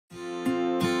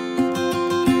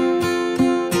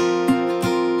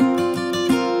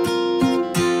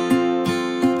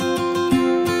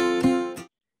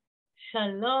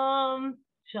Shalom.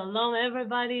 Shalom,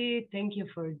 everybody. Thank you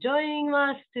for joining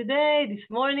us today, this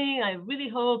morning. I really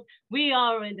hope we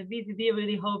are in the BZD.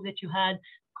 Really hope that you had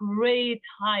great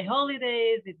high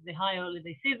holidays. It's the high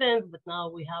holiday season, but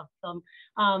now we have some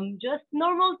just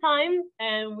normal time,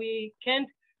 and we can't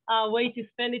wait to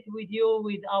spend it with you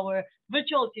with our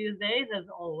virtual Tuesdays, as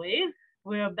always.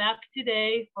 We're back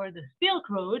today for the Silk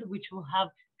Road, which will have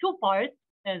two parts,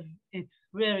 as it's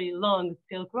very long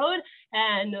Silk Road,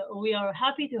 and we are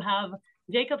happy to have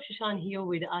Jacob Shoshan here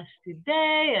with us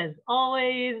today, as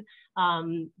always.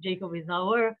 Jacob is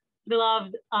our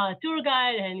beloved tour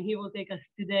guide, and he will take us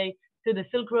today to the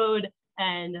Silk Road.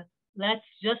 And let's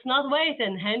just not wait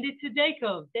and hand it to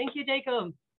Jacob. Thank you,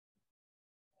 Jacob.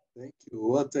 Thank you.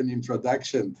 What an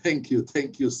introduction. Thank you.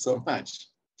 Thank you so much.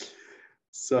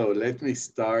 So let me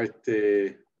start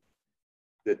the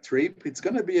trip. It's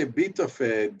going to be a bit of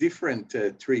a different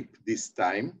trip this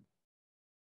time.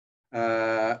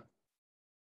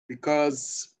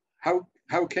 Because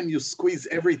how can you squeeze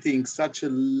everything, such a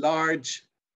large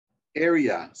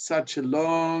area, such a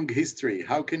long history?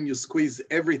 How can you squeeze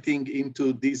everything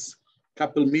into these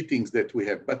couple meetings that we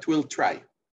have? But we'll try.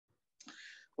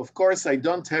 Of course, I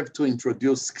don't have to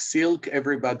introduce silk.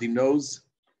 Everybody knows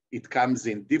it comes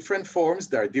in different forms.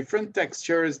 There are different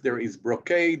textures. There is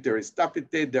brocade, there is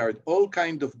taffeta, there are all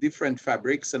kinds of different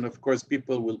fabrics. And of course,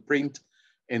 people will print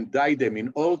and dye them in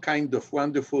all kinds of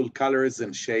wonderful colors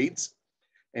and shades.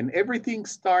 And everything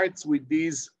starts with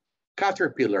these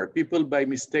caterpillar. People by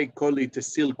mistake call it a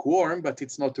silkworm, but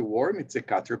it's not a worm, it's a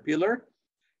caterpillar.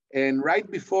 And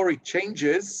right before it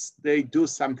changes, they do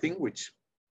something which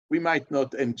we might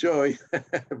not enjoy,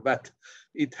 but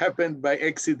it happened by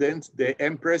accident. The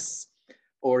empress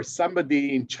or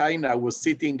somebody in China was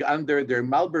sitting under their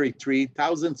mulberry tree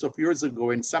thousands of years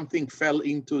ago, and something fell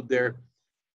into their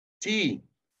tea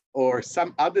or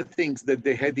some other things that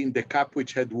they had in the cup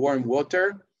which had warm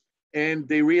water. And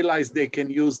they realized they can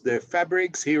use the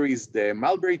fabrics. Here is the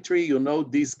mulberry tree. You know,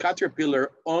 these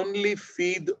caterpillar only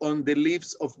feed on the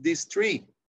leaves of this tree.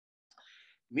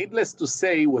 Needless to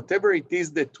say, whatever it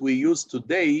is that we use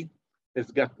today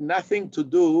has got nothing to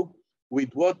do with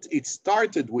what it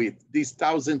started with these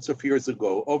thousands of years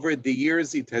ago. Over the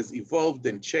years, it has evolved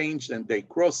and changed, and they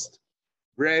crossed,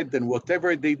 bred, and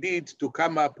whatever they did to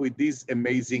come up with these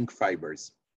amazing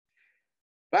fibers.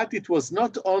 But it was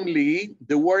not only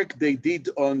the work they did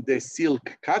on the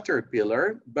silk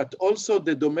caterpillar, but also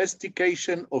the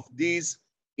domestication of these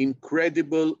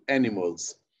incredible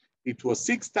animals. It was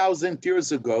 6,000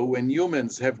 years ago when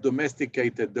humans have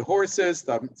domesticated the horses,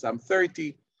 some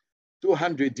 30,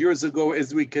 200 years ago,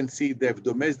 as we can see, they've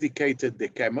domesticated the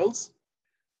camels.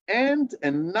 And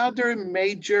another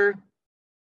major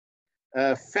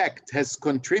fact has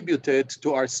contributed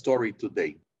to our story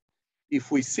today. If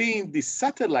we see in this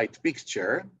satellite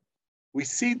picture, we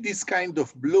see this kind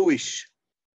of bluish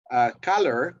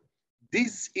color.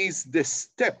 This is the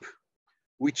steppe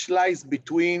which lies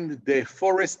between the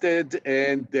forested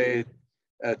and the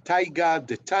taiga,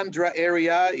 the tundra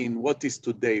area in what is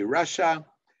today Russia,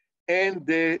 and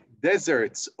the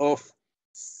deserts of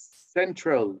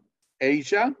Central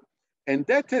Asia. And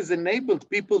that has enabled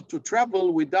people to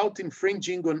travel without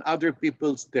infringing on other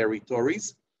people's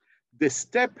territories. The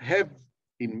steppe have,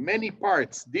 in many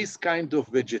parts, this kind of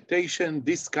vegetation,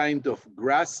 this kind of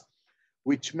grass,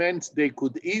 which meant they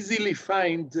could easily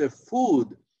find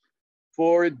food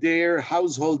for their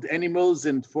household animals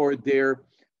and for their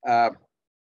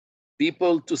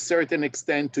people to a certain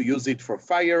extent to use it for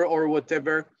fire or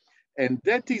whatever. And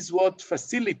that is what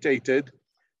facilitated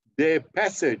the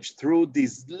passage through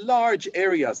these large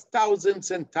areas,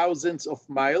 thousands and thousands of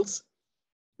miles,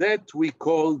 that we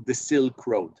call the Silk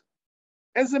Road.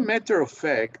 As a matter of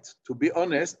fact, to be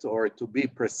honest, or to be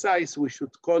precise, we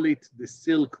should call it the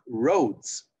Silk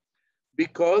Roads,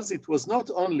 because it was not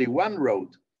only one road.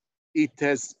 It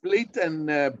has split and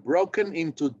broken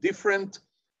into different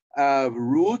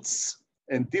routes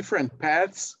and different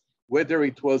paths, whether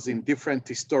it was in different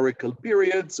historical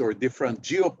periods or different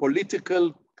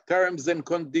geopolitical terms and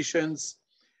conditions.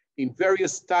 In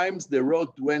various times, the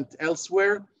road went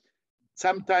elsewhere.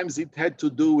 Sometimes it had to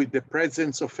do with the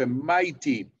presence of a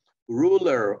mighty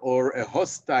ruler or a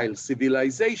hostile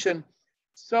civilization.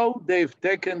 So they've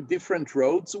taken different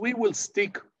roads. We will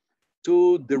stick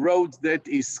to the road that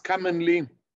is commonly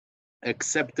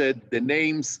accepted, the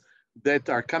names that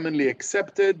are commonly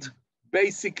accepted.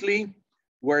 Basically,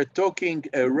 we're talking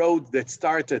a road that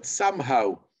started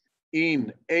somehow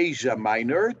in Asia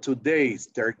Minor, today's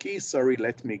Turkey. Sorry,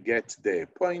 let me get the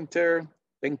pointer.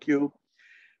 Thank you.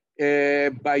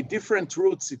 By different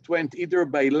routes, it went either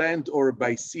by land or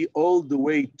by sea all the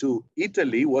way to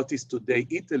Italy, what is today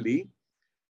Italy,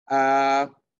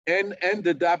 and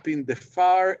ended up in the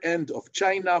far end of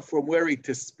China, from where it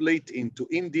is split into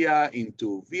India,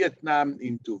 into Vietnam,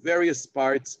 into various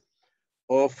parts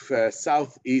of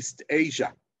Southeast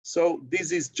Asia. So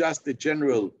this is just the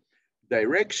general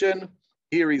direction.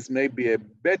 Here is maybe a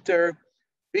better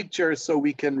picture so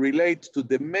we can relate to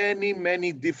the many,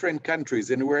 many different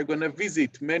countries. And we're going to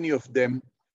visit many of them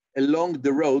along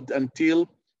the road until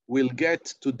we'll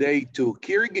get today to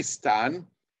Kyrgyzstan,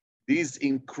 this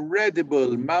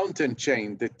incredible mountain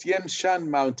chain, the Tian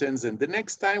Shan Mountains. And the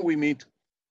next time we meet,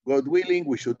 God willing,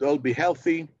 we should all be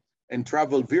healthy and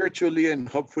travel virtually, and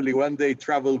hopefully one day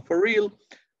travel for real.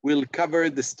 We'll cover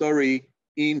the story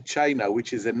in China,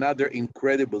 which is another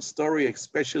incredible story,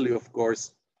 especially, of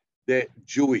course, the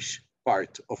Jewish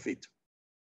part of it.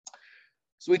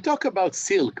 So we talk about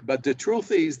silk, but the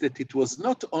truth is that it was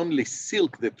not only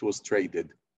silk that was traded.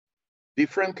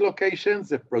 Different locations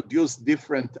that produce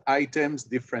different items,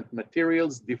 different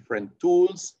materials, different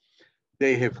tools.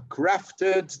 They have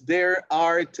crafted their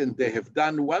art and they have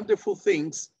done wonderful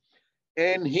things.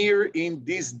 And here in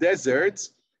these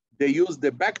deserts, they use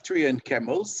the Bactrian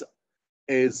camels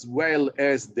as well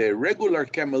as the regular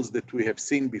camels that we have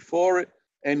seen before,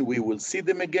 and we will see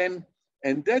them again.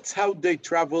 And that's how they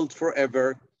traveled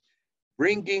forever,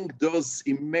 bringing those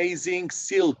amazing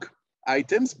silk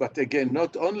items, but again,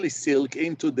 not only silk,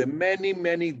 into the many,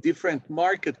 many different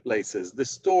marketplaces, the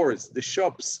stores, the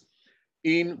shops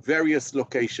in various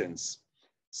locations.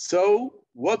 So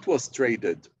what was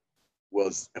traded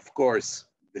was, of course,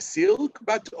 the silk,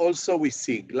 but also we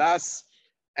see glass,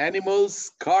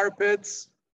 animals, carpets,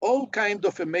 all kinds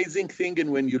of amazing things.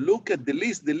 And when you look at the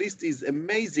list is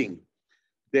amazing.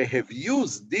 They have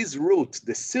used this route,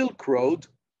 the Silk Road,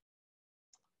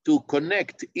 to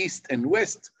connect East and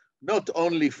West, not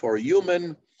only for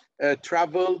human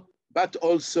travel, but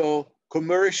also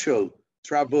commercial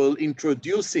travel,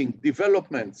 introducing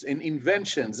developments and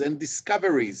inventions and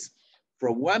discoveries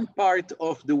from one part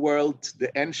of the world, the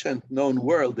ancient known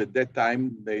world at that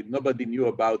time. Nobody knew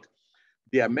about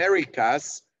the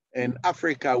Americas, and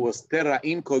Africa was terra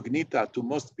incognita to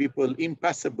most people,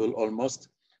 impassable almost.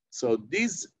 So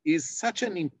this is such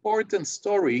an important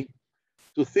story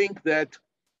to think that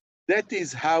that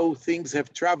is how things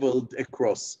have traveled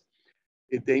across.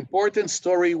 The important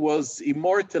story was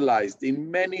immortalized in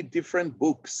many different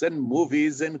books and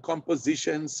movies and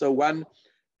compositions, so one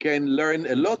can learn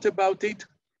a lot about it.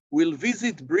 We'll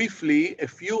visit briefly a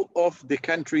few of the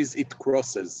countries it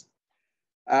crosses.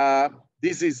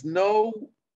 This is in no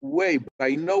way,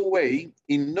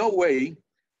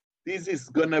 this is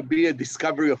gonna be a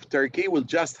discovery of Turkey. We'll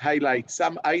just highlight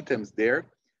some items there.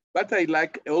 But I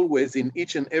like always in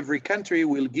each and every country,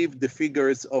 we'll give the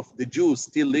figures of the Jews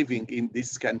still living in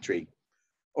this country.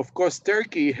 Of course,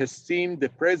 Turkey has seen the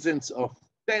presence of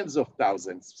tens of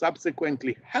thousands,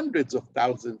 subsequently hundreds of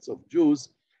thousands of Jews,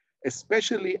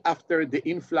 especially after the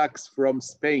influx from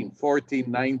Spain,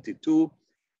 1492.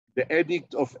 The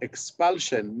Edict of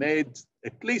Expulsion made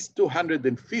at least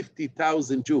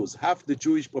 250,000 Jews, half the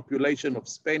Jewish population of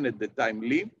Spain at the time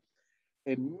lived.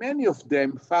 And many of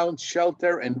them found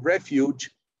shelter and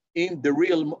refuge in the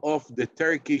realm of the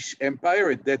Turkish Empire.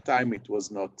 At that time, it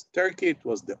was not Turkey, it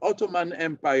was the Ottoman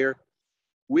Empire,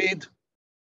 with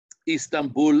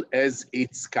Istanbul as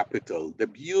its capital. The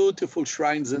beautiful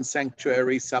shrines and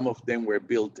sanctuaries, some of them were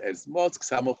built as mosques,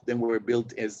 some of them were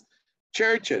built as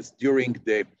churches during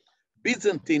the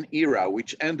Byzantine era,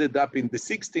 which ended up in the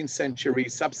 16th century,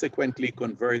 subsequently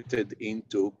converted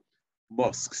into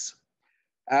mosques.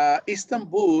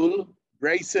 Istanbul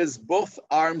braces both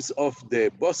arms of the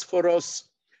Bosphorus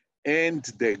and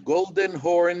the Golden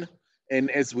Horn. And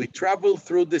as we travel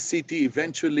through the city,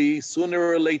 eventually, sooner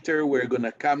or later, we're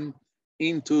gonna come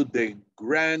into the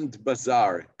Grand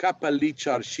Bazaar, Kapalı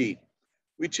Çarşı,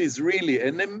 which is really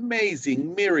an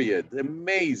amazing myriad, a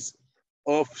maze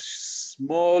of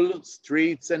small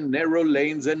streets and narrow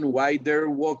lanes and wider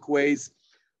walkways,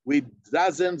 with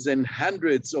dozens and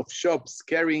hundreds of shops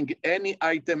carrying any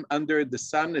item under the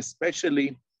sun,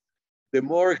 especially the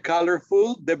more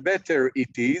colorful, the better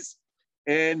it is.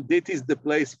 And it is the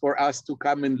place for us to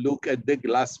come and look at the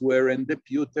glassware and the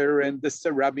pewter and the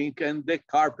ceramic and the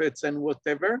carpets and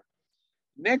whatever.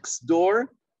 Next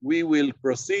door, we will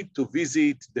proceed to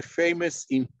visit the famous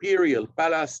imperial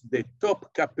palace, the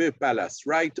Topkapı Palace,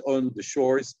 right on the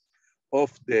shores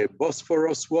of the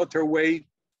Bosphorus waterway.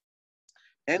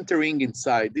 Entering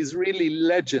inside is really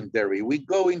legendary. We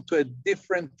go into a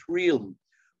different realm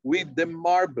with the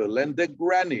marble and the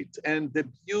granite and the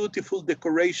beautiful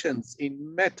decorations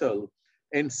in metal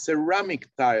and ceramic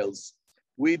tiles,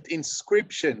 with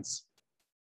inscriptions,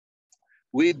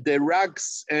 with the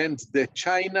rugs and the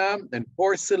china and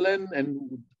porcelain and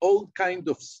all kind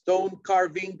of stone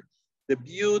carving, the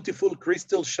beautiful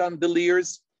crystal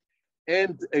chandeliers,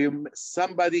 and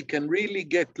somebody can really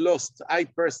get lost, I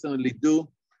personally do,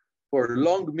 for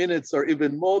long minutes or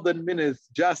even more than minutes,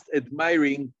 just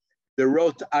admiring the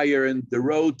wrought iron, the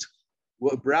wrought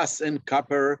brass and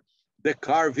copper, the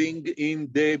carving in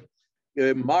the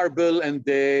marble and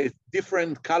the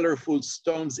different colorful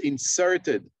stones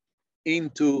inserted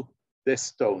into the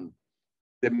stone,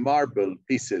 the marble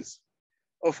pieces.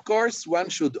 Of course, one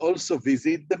should also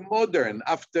visit the modern,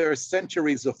 after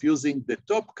centuries of using the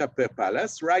Topkapi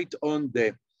Palace right on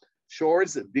the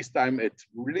shores, this time at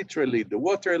literally the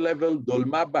water level,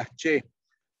 Dolma Bahçe.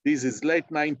 This is late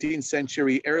 19th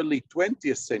century, early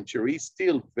 20th century,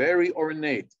 still very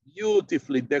ornate,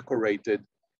 beautifully decorated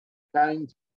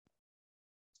kind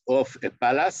of a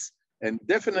palace. And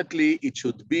definitely it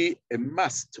should be a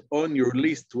must on your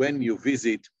list when you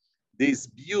visit this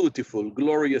beautiful,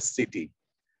 glorious city.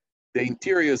 The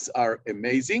interiors are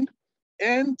amazing,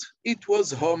 and it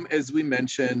was home, as we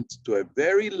mentioned, to a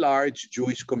very large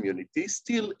Jewish community,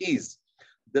 still is.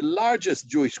 The largest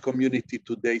Jewish community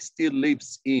today still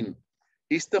lives in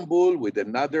Istanbul, with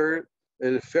another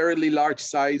fairly large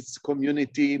sized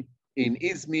community in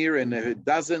Izmir, and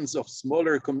dozens of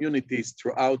smaller communities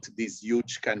throughout this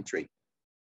huge country,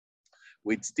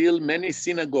 with still many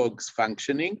synagogues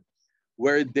functioning,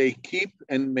 where they keep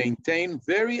and maintain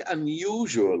very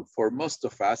unusual for most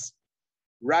of us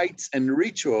rites and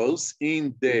rituals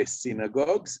in the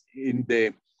synagogues, in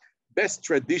the best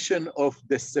tradition of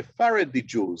the Sephardi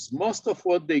Jews. Most of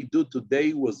what they do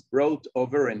today was brought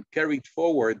over and carried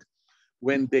forward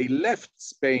when they left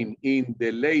Spain in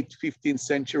the late 15th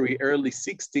century, early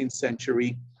 16th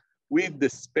century, with the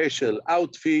special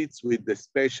outfits, with the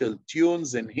special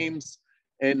tunes and hymns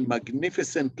and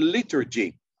magnificent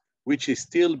liturgy, which is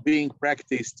still being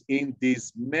practiced in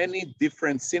these many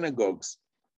different synagogues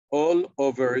all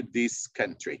over this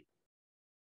country.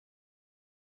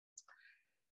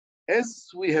 As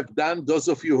we have done, those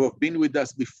of you who have been with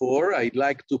us before, I'd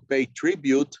like to pay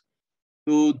tribute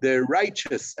to the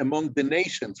righteous among the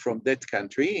nations from that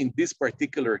country. In this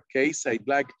particular case, I'd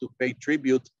like to pay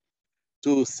tribute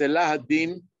to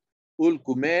Selahaddin Ul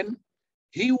Kumen.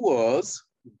 He was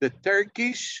the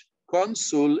Turkish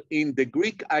consul in the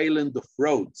Greek island of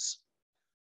Rhodes.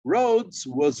 Rhodes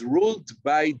was ruled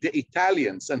by the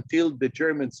Italians until the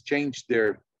Germans changed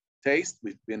their taste,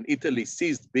 when Italy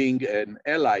ceased being an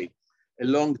ally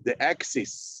along the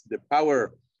axis, the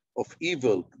power of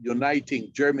evil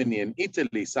uniting Germany and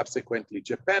Italy, subsequently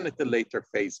Japan at a later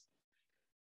phase.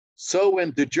 So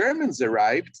when the Germans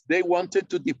arrived, they wanted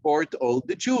to deport all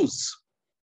the Jews.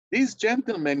 These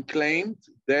gentlemen claimed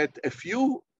that a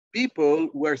few people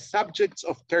were subjects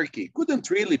of Turkey, couldn't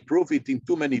really prove it in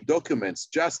too many documents,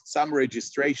 just some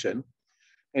registration.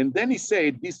 And then he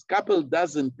said, these couple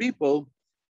dozen people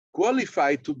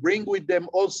qualified to bring with them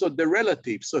also the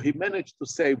relatives. So he managed to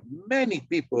save many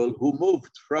people who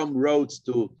moved from Rhodes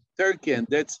to Turkey, and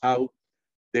that's how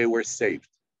they were saved.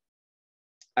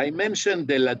 I mentioned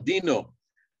the Ladino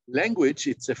language.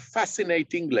 It's a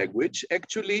fascinating language.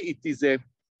 Actually, it is a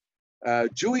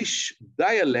Jewish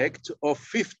dialect of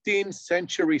 15th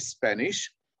century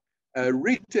Spanish,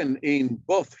 written in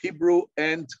both Hebrew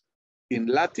and in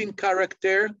Latin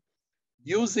character,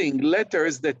 using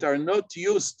letters that are not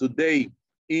used today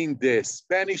in the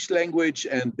Spanish language,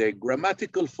 and the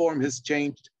grammatical form has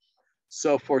changed.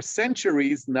 So for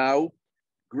centuries now,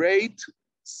 great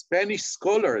Spanish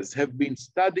scholars have been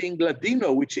studying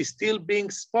Ladino, which is still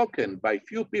being spoken by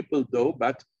few people though,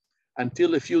 but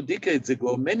until a few decades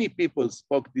ago, many people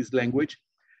spoke this language,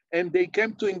 and they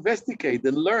came to investigate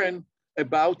and learn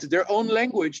about their own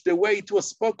language the way it was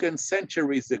spoken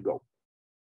centuries ago.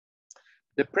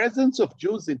 The presence of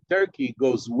Jews in Turkey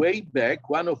goes way back.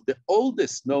 One of the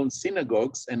oldest known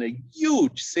synagogues, and a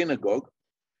huge synagogue,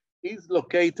 is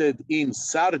located in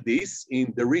Sardis,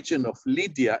 in the region of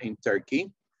Lydia in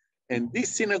Turkey. And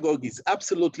this synagogue is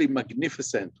absolutely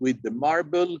magnificent, with the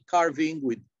marble carving,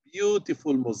 with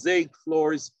beautiful mosaic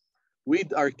floors, with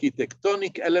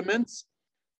architectonic elements,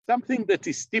 something that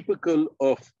is typical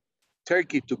of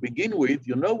Turkey to begin with.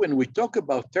 You know, when we talk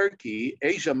about Turkey,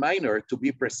 Asia Minor to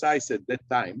be precise at that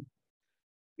time,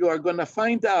 you are going to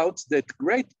find out that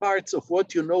great parts of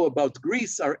what you know about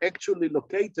Greece are actually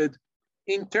located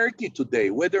in Turkey today,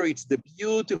 whether it's the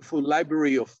beautiful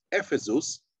library of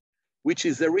Ephesus, which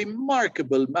is a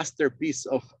remarkable masterpiece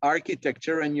of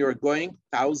architecture, and you're going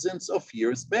thousands of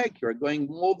years back. You're going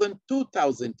more than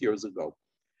 2,000 years ago,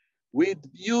 with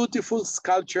beautiful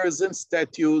sculptures and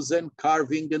statues and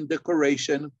carving and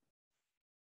decoration.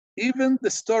 Even the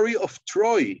story of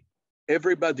Troy,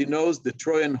 everybody knows the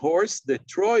Trojan horse. The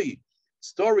Troy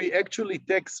story actually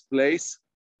takes place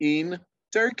in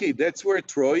Turkey. That's where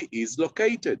Troy is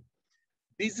located.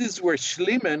 This is where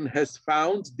Schliemann has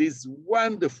found this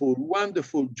wonderful,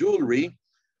 wonderful jewelry,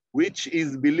 which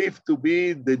is believed to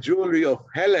be the jewelry of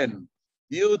Helen,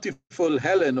 beautiful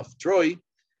Helen of Troy.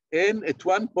 And at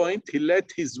one point, he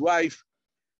let his wife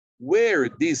wear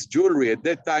this jewelry. At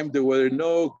that time, there were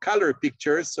no color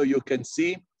pictures, so you can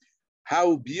see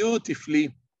how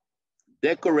beautifully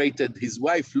decorated his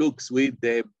wife looks with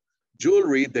the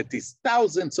jewelry that is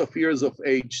thousands of years of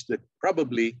age that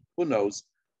probably, who knows,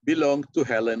 belonged to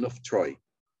Helen of Troy.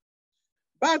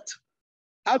 But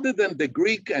other than the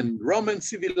Greek and Roman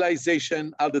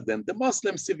civilization, other than the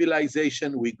Muslim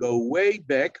civilization, we go way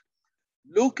back.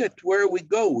 Look at where we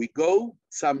go. We go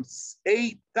some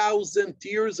 8,000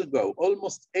 years ago,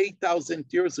 almost 8,000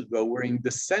 years ago. We're in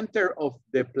the center of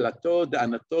the plateau, the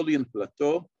Anatolian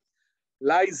plateau,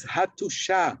 lies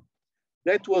Hattusha.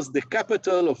 That was the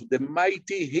capital of the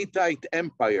mighty Hittite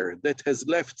Empire that has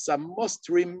left some most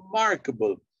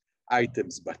remarkable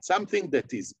items, but something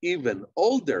that is even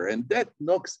older, and that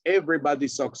knocks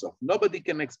everybody's socks off. Nobody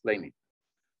can explain it.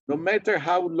 No matter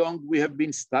how long we have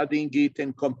been studying it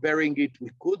and comparing it, we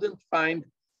couldn't find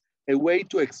a way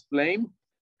to explain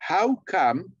how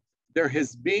come there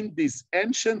has been this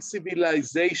ancient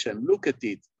civilization. Look at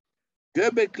it,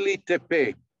 Göbekli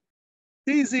Tepe.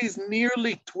 This is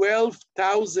nearly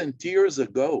 12,000 years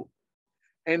ago.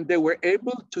 And they were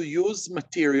able to use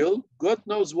material, God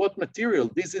knows what material.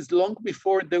 This is long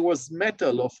before there was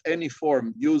metal of any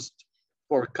form used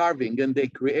for carving. And they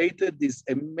created this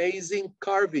amazing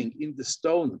carving in the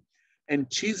stone and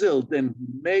chiseled and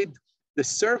made the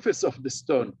surface of the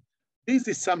stone. This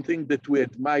is something that we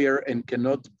admire and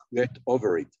cannot get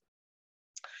over it.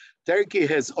 Turkey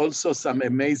has also some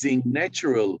amazing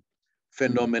natural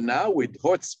phenomena with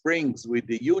hot springs, with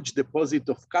the huge deposit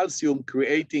of calcium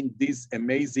creating these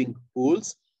amazing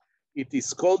pools. It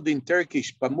is called in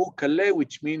Turkish Pamukkale,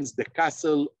 which means the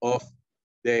castle of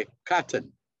the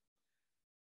cotton.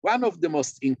 One of the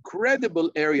most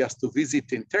incredible areas to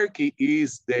visit in Turkey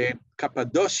is the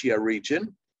Cappadocia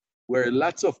region, where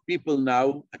lots of people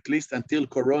now, at least until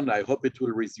Corona, I hope it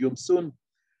will resume soon,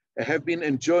 have been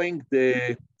enjoying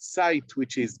the site,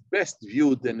 which is best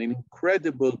viewed, and an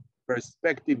incredible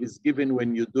perspective is given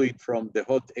when you do it from the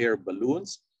hot air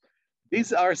balloons.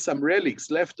 These are some relics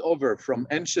left over from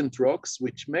ancient rocks,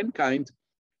 which mankind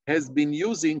has been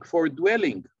using for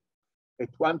dwelling. At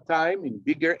one time, in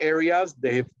bigger areas,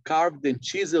 they have carved and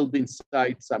chiseled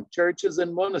inside some churches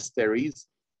and monasteries.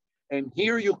 And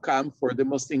here you come for the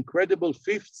most incredible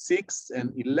 5th, 6th,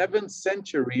 and 11th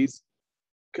centuries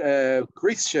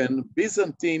Christian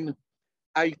Byzantine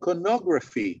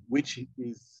iconography, which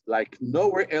is like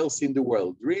nowhere else in the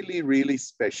world, really, really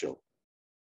special.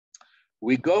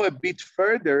 We go a bit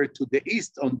further to the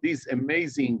east on this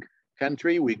amazing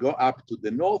country. We go up to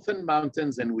the northern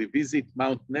mountains and we visit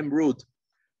Mount Nemrut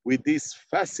with these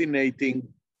fascinating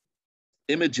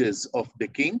images of the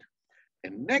king.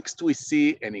 And next we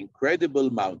see an incredible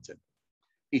mountain.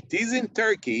 It is in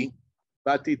Turkey,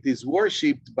 but it is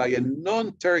worshipped by a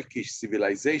non-Turkish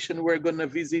civilization we're gonna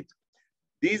visit.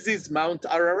 This is Mount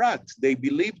Ararat. They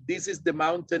believe this is the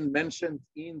mountain mentioned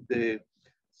in the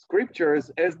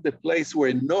scriptures as the place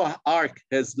where Noah's Ark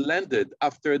has landed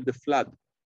after the flood.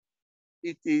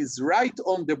 It is right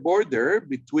on the border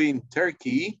between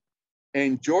Turkey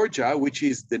and Georgia, which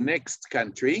is the next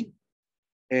country,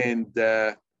 and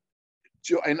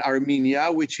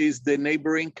Armenia, which is the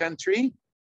neighboring country.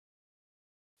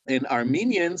 And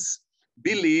Armenians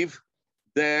believe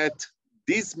that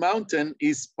this mountain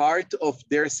is part of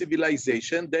their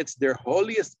civilization. That's their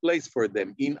holiest place for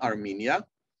them in Armenia.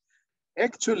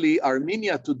 Actually,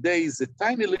 Armenia today is a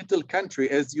tiny little country,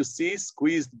 as you see,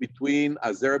 squeezed between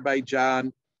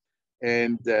Azerbaijan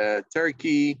and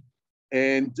Turkey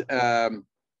and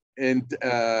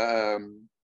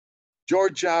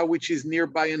Georgia, which is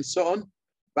nearby, and so on.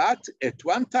 But at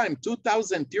one time,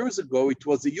 2,000 years ago, it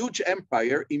was a huge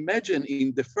empire. Imagine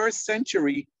in the 1st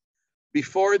century,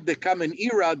 before the Common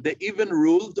Era, they even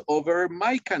ruled over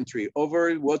my country,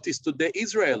 over what is today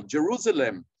Israel,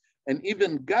 Jerusalem, and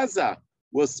even Gaza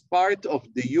was part of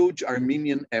the huge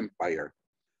Armenian Empire.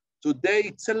 Today,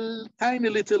 it's a tiny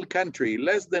little country,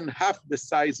 less than half the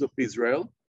size of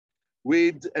Israel,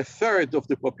 with 1/3 of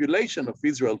the population of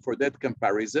Israel for that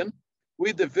comparison.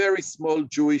 with a very small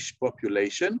Jewish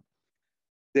population.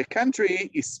 The country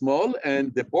is small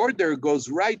and the border goes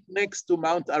right next to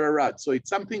Mount Ararat. So it's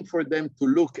something for them to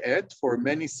look at for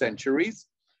many centuries.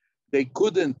 They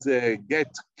couldn't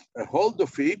get a hold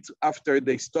of it after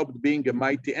they stopped being a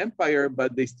mighty empire,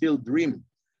 but they still dream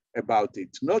about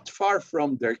it. Not far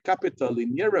from their capital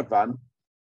in Yerevan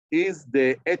is the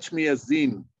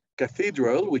Echmiadzin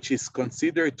Cathedral, which is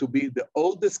considered to be the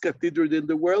oldest cathedral in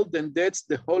the world, and that's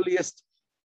the holiest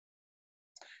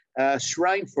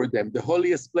shrine for them, the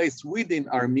holiest place within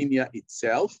Armenia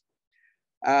itself.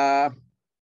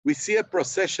 We see a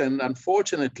procession.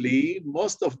 Unfortunately,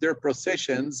 most of their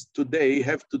processions today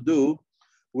have to do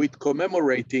with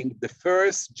commemorating the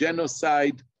first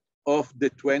genocide of the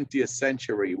 20th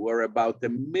century, where about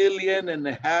 1.5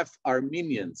 million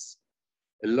Armenians,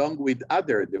 along with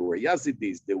there were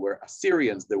Yazidis, there were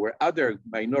Assyrians, there were other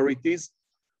minorities,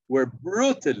 were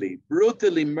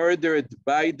brutally murdered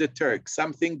by the Turks,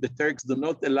 something the Turks do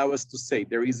not allow us to say.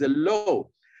 There is a law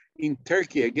in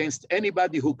Turkey against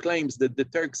anybody who claims that the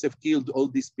Turks have killed all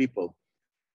these people.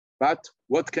 But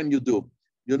what can you do?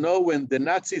 You know, when the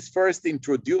Nazis first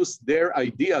introduced their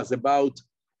ideas about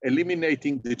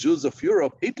eliminating the Jews of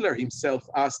Europe, Hitler himself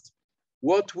asked,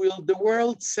 "What will the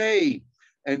world say?"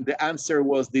 And the answer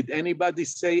was, did anybody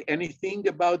say anything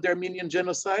about the Armenian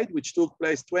genocide, which took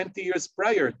place 20 years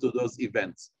prior to those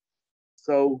events?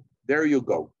 So there you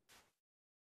go.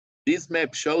 This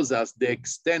map shows us the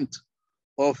extent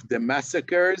of the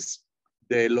massacres,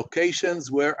 the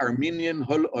locations where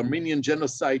Armenian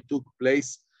genocide took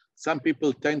place. Some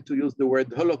people tend to use the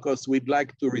word Holocaust. We'd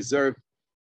like to reserve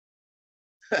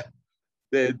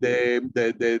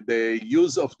the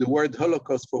use of the word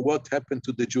Holocaust for what happened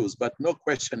to the Jews, but no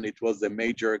question it was a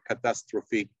major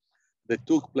catastrophe that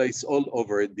took place all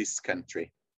over this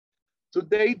country.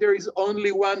 Today, there is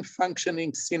only one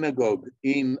functioning synagogue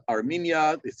in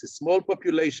Armenia. It's a small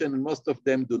population, and most of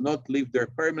them do not live there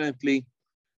permanently.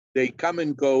 They come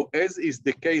and go, as is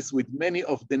the case with many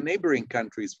of the neighboring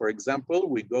countries. For example,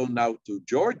 we go now to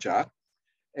Georgia,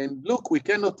 and look, we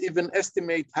cannot even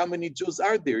estimate how many Jews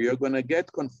are there. You're going to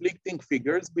get conflicting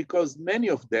figures because many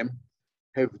of them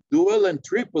have dual and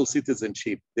triple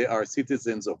citizenship. They are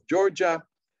citizens of Georgia.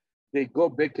 They go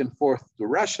back and forth to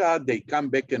Russia. They come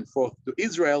back and forth to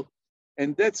Israel.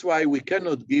 And that's why we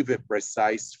cannot give a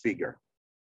precise figure.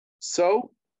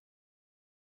 So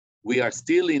we are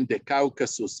still in the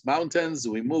Caucasus Mountains.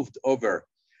 We moved over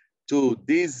to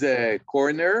this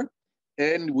corner.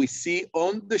 And we see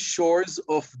on the shores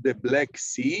of the Black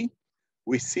Sea,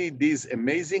 we see this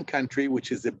amazing country,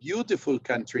 which is a beautiful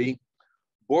country,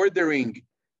 bordering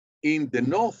in the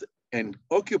north and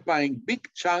occupying big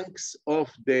chunks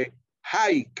of the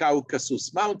high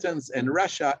Caucasus Mountains, and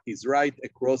Russia is right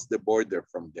across the border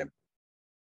from them.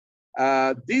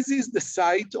 This is the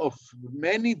site of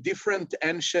many different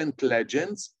ancient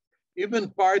legends, even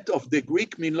part of the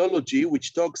Greek mythology,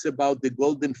 which talks about the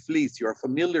golden fleece. You're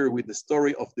familiar with the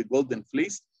story of the golden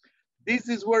fleece. This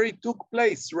is where it took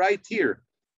place, right here,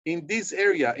 in this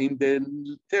area, in the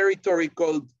territory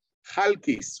called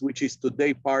Chalkis, which is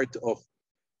today part of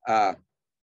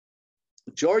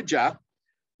Georgia.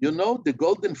 You know, the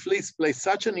golden fleece plays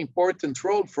such an important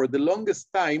role. For the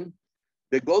longest time,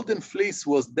 the golden fleece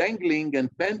was dangling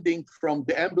and pending from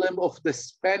the emblem of the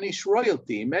Spanish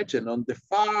royalty. Imagine, on the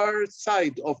far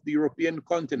side of the European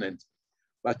continent.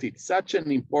 But it's such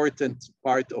an important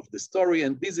part of the story,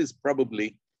 and this is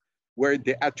probably where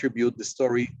they attribute the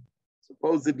story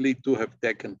supposedly to have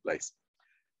taken place.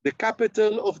 The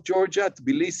capital of Georgia,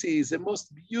 Tbilisi, is a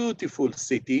most beautiful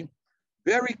city,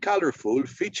 very colorful,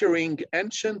 featuring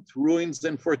ancient ruins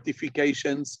and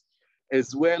fortifications,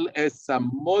 as well as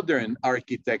some modern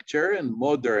architecture and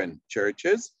modern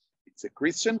churches. It's a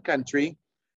Christian country.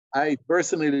 I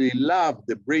personally love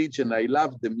the bridge and I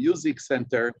love the music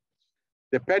center.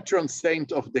 The patron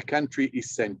saint of the country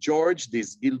is St. George.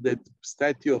 This gilded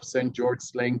statue of St. George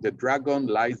slaying the dragon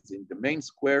lies in the main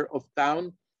square of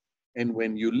town. And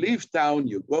when you leave town,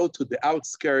 you go to the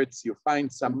outskirts, you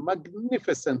find some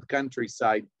magnificent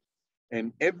countryside,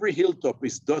 and every hilltop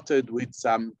is dotted with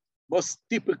some most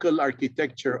typical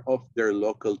architecture of their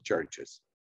local churches.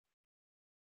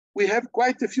 We have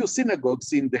quite a few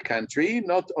synagogues in the country,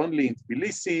 not only in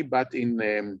Tbilisi, but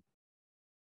in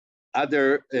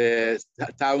other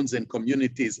towns and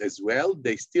communities as well.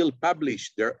 They still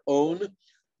publish their own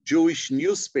Jewish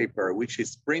newspaper, which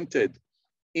is printed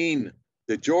in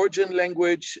the Georgian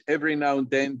language. Every now and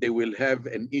then they will have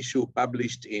an issue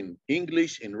published in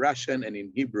English, in Russian, and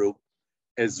in Hebrew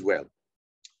as well.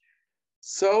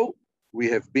 So We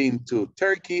have been to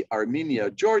Turkey, Armenia,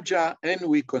 Georgia, and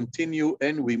we continue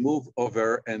and we move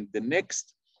over. And the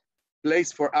next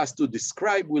place for us to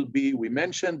describe will be, we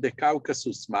mentioned the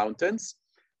Caucasus Mountains.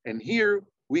 And here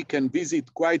we can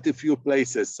visit quite a few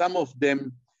places. Some of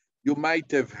them you might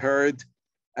have heard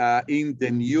in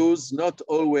the news, not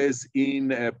always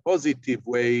in a positive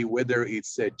way, whether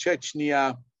it's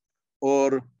Chechnya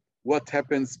or what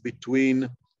happens between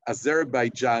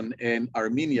Azerbaijan and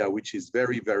Armenia, which is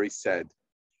very, very sad.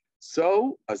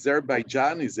 So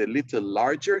Azerbaijan is a little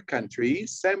larger country,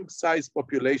 same size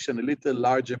population, a little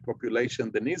larger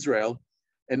population than Israel.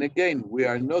 And again, we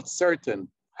are not certain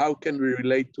how can we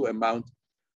relate to amount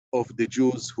of the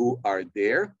Jews who are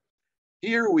there.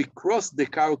 Here we cross the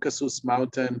Caucasus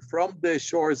Mountain from the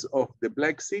shores of the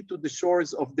Black Sea to the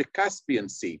shores of the Caspian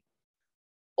Sea.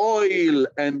 Oil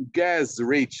and gas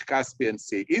rich Caspian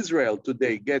Sea. Israel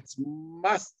today gets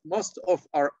most of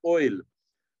our oil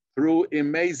through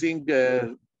amazing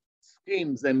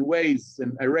schemes and ways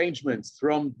and arrangements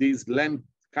from this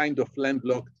kind of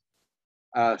landlocked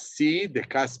sea, the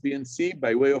Caspian Sea,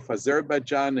 by way of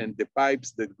Azerbaijan and the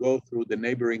pipes that go through the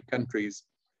neighboring countries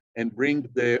and bring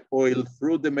the oil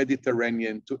through the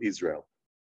Mediterranean to Israel.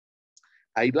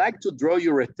 I'd like to draw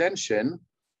your attention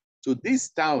to this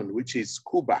town, which is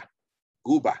Guba.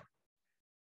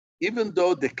 Even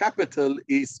though the capital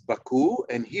is Baku,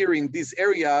 and here in this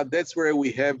area, that's where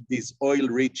we have these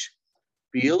oil-rich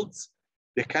fields.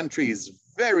 The country is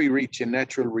very rich in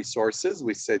natural resources.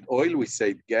 We said oil, we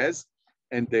said gas,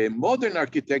 and the modern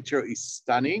architecture is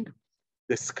stunning.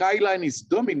 The skyline is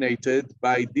dominated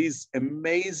by these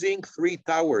amazing 3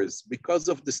 towers because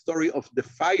of the story of the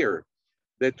fire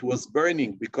that was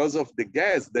burning, because of the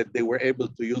gas that they were able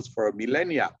to use for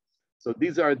millennia. So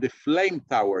these are the flame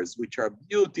towers, which are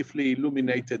beautifully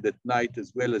illuminated at night,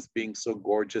 as well as being so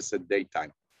gorgeous at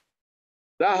daytime.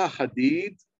 Zaha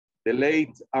Hadid, the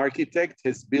late architect,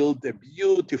 has built a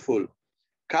beautiful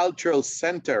cultural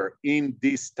center in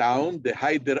this town, the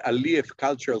Haider Aliyev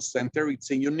Cultural Center.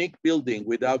 It's a unique building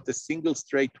without a single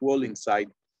straight wall inside.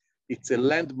 It's a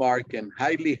landmark and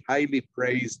highly, highly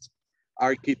praised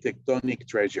architectonic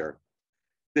treasure.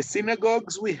 The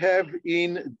synagogues we have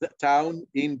in the town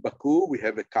in Baku, we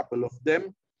have a couple of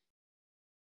them.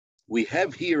 We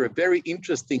have here a very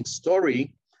interesting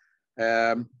story.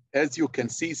 As you can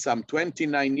see, some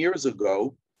 29 years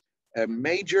ago,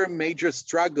 major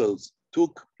struggles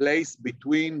took place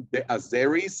between the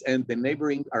Azeris and the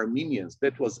neighboring Armenians.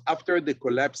 That was after the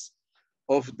collapse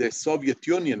of the Soviet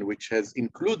Union, which has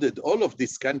included all of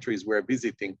these countries we're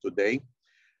visiting today.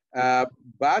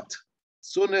 But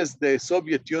soon as the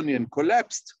Soviet Union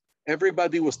collapsed,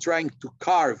 everybody was trying to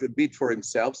carve a bit for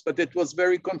themselves, but it was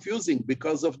very confusing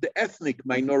because of the ethnic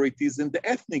minorities and the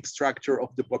ethnic structure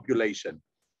of the population.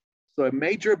 So a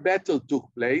major battle took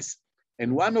place,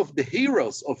 and one of the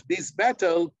heroes of this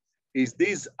battle is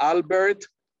this Albert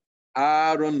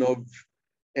Aronov.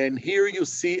 And here you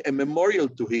see a memorial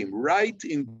to him right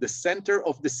in the center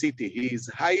of the city. He is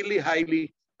highly,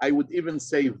 highly, I would even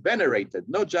say venerated,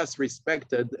 not just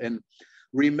respected and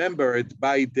remembered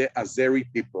by the Azeri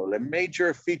people. A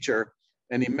major feature,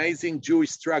 an amazing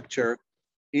Jewish structure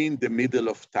in the middle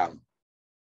of town.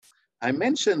 I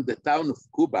mentioned the town of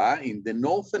Guba in the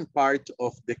northern part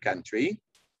of the country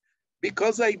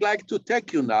because I'd like to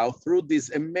take you now through this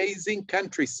amazing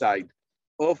countryside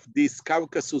of these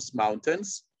Caucasus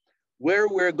Mountains, where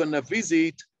we're gonna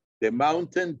visit the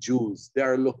mountain Jews. They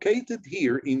are located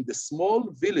here in the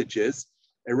small villages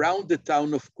around the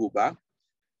town of Guba.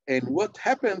 And what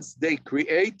happens, they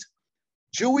create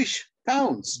Jewish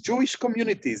towns, Jewish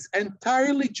communities,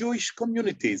 entirely Jewish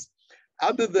communities.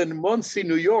 Other than Monsey,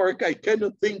 New York, I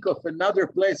cannot think of another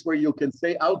place where you can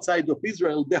say outside of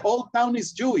Israel, the whole town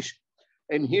is Jewish.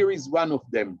 And here is one of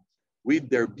them with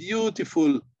their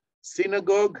beautiful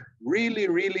synagogue, really,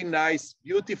 really nice,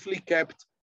 beautifully kept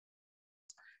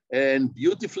and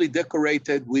beautifully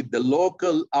decorated with the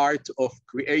local art of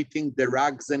creating the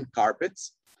rugs and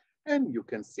carpets. And you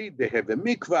can see they have a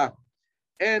mikvah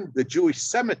and the Jewish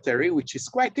cemetery, which is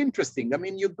quite interesting. I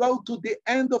mean, you go to the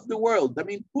end of the world. I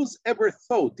mean, who's ever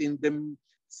thought in the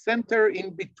center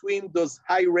in between those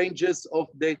high ranges of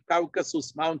the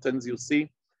Caucasus Mountains, you see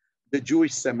the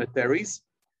Jewish cemeteries.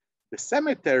 The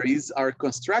cemeteries are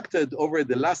constructed over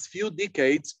the last few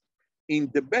decades in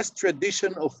the best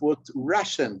tradition of what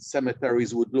Russian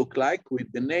cemeteries would look like,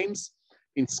 with the names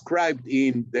inscribed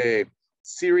in the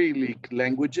Cyrillic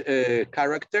language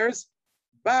characters.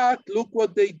 But look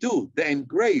what they do. They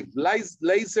engrave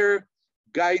laser-guided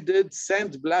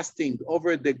sandblasting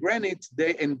over the granite.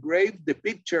 They engrave the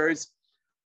pictures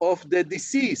of the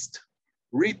deceased.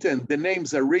 written, the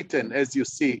names are written, as you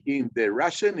see, in the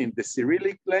Russian, in the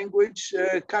Cyrillic language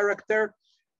character,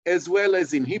 as well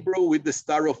as in Hebrew with the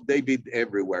Star of David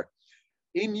everywhere.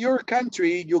 In your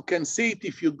country, you can see it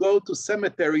if you go to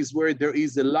cemeteries where there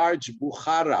is a large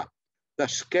Bukhara,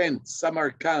 Tashkent,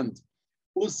 Samarkand,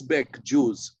 Uzbek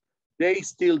Jews. They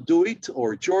still do it,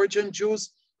 or Georgian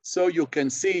Jews, so you can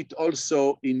see it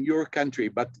also in your country.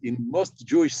 But in most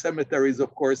Jewish cemeteries,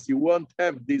 of course, you won't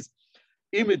have these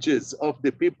images of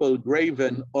the people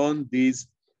graven on these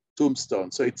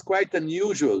tombstones. So it's quite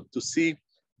unusual to see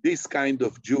this kind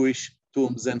of Jewish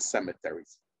tombs and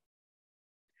cemeteries.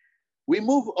 We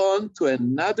move on to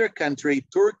another country,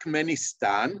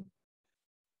 Turkmenistan.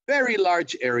 Very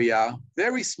large area,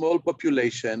 very small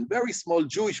population, very small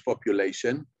Jewish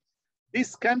population.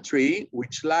 This country,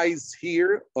 which lies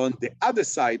here on the other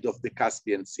side of the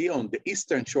Caspian Sea, on the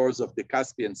eastern shores of the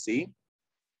Caspian Sea,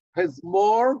 has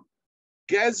more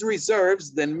gas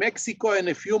reserves than Mexico and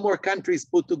a few more countries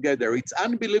put together. It's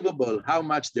unbelievable how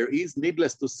much there is.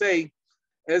 Needless to say,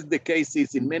 as the case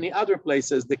is in many other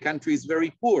places, the country is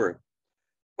very poor.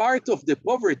 Part of the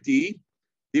poverty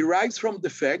derives from the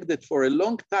fact that for a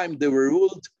long time they were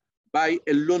ruled by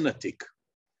a lunatic,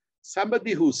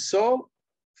 somebody who's so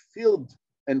filled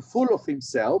and full of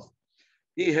himself.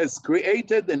 He has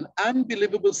created an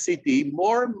unbelievable city,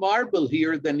 more marble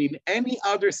here than in any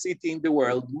other city in the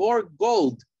world. More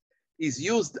gold is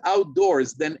used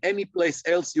outdoors than any place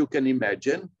else you can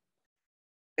imagine.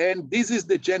 And this is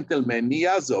the gentleman,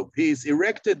 Niyazov. He's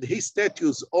erected his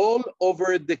statues all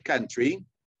over the country.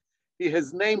 He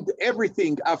has named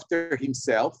everything after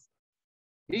himself.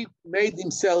 He made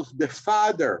himself the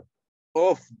father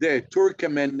of the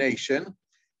Turkmen nation.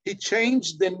 He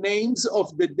changed the names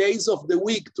of the days of the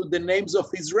week to the names of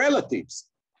his relatives.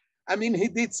 I mean, he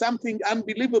did something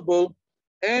unbelievable.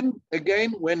 And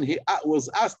again, when he was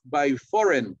asked by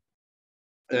foreign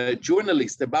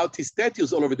journalists about his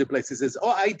statues all over the place, he says,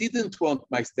 oh, I didn't want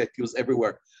my statues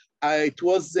everywhere. It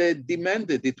was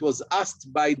demanded, it was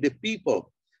asked by the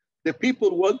people. The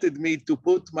people wanted me to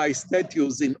put my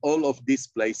statues in all of these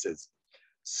places.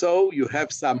 So you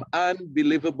have some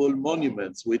unbelievable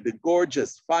monuments with the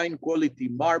gorgeous, fine quality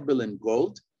marble and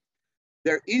gold.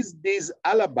 There is this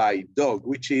Alabai dog,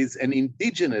 which is an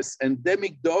indigenous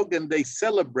endemic dog, and they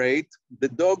celebrate the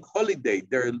dog holiday,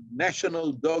 their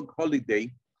national dog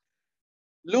holiday.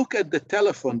 Look at the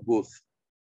telephone booth.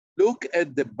 Look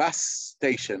at the bus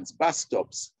stations, bus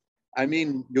stops. I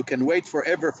mean, you can wait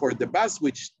forever for the bus,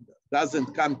 which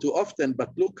doesn't come too often, but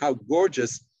look how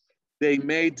gorgeous they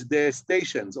made the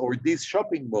stations, or this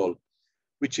shopping mall,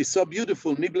 which is so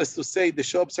beautiful. Needless to say, the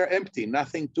shops are empty,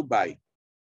 nothing to buy.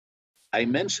 I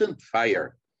mentioned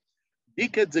fire.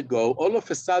 Decades ago, all of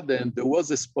a sudden, there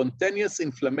was a spontaneous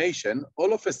inflammation.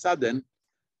 All of a sudden,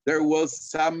 there was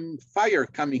some fire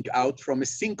coming out from a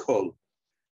sinkhole.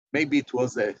 Maybe it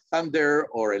was a thunder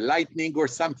or a lightning or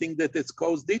something that has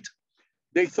caused it.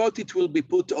 They thought it will be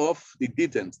put off. It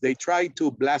didn't. They tried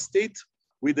to blast it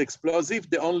with explosive.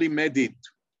 They only made it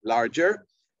larger.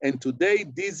 And today,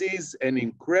 this is an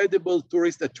incredible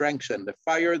tourist attraction, the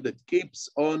fire that keeps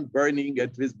on burning.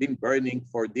 It has been burning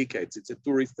for decades. It's a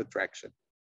tourist attraction.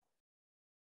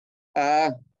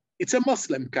 It's a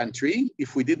Muslim country,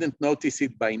 if we didn't notice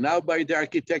it by now by the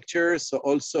architecture. So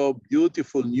also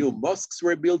beautiful new mosques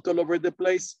were built all over the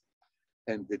place.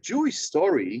 And the Jewish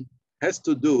story has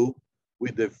to do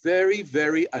with a very,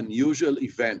 very unusual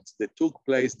event that took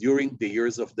place during the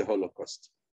years of the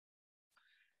Holocaust.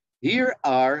 Here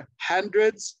are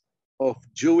hundreds of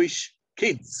Jewish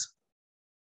kids,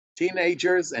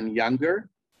 teenagers and younger,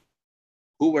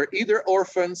 who were either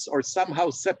orphans or somehow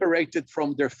separated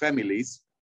from their families,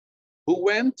 who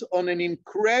went on an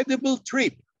incredible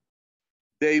trip.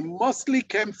 They mostly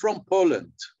came from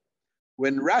Poland.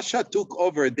 When Russia took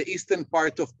over the eastern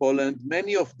part of Poland,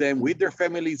 many of them with their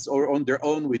families or on their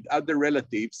own with other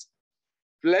relatives,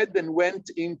 fled and went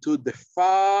into the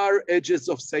far edges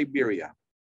of Siberia,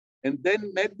 and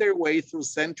then made their way through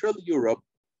Central Europe,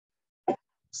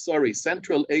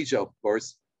 Central Asia, of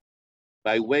course,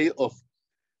 by way of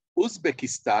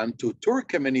Uzbekistan to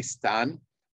Turkmenistan,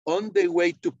 on their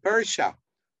way to Persia,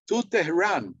 to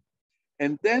Tehran.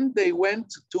 And then they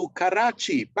went to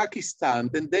Karachi,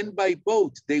 Pakistan, and then by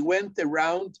boat, they went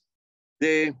around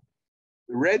the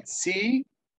Red Sea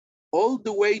all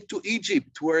the way to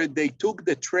Egypt, where they took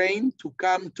the train to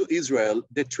come to Israel,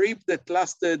 the trip that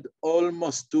lasted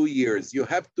almost 2 years. You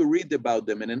have to read about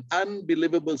them in an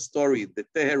unbelievable story, the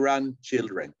Tehran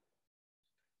children.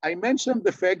 I mentioned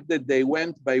the fact that they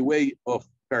went by way of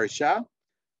Persia.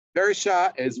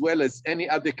 Persia, as well as any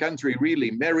other country, really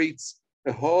merits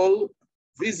a whole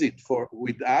visit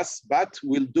with us, but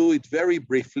we'll do it very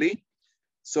briefly.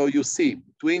 So you see,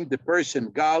 between the Persian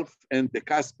Gulf and the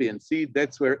Caspian Sea,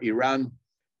 that's where Iran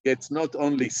gets not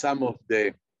only some of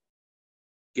the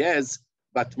gas,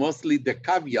 but mostly the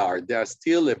caviar. They are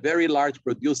still a very large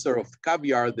producer of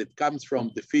caviar that comes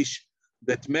from the fish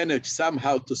that manage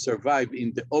somehow to survive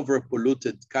in the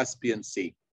overpolluted Caspian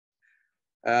Sea.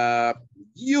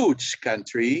 Huge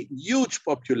country, huge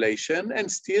population, and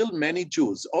still many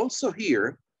Jews. Also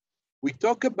here, we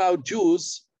talk about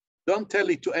Jews, don't tell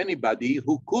it to anybody,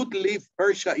 who could leave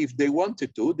Persia if they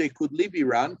wanted to. They could leave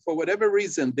Iran for whatever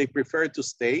reason they prefer to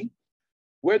stay.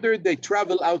 Whether they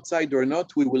travel outside or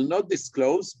not, we will not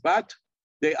disclose, but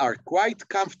they are quite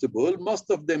comfortable.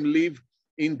 Most of them live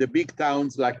in the big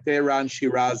towns like Tehran,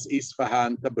 Shiraz,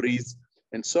 Isfahan, Tabriz,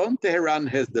 and so on. Tehran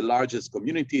has the largest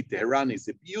community. Tehran is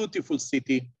a beautiful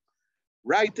city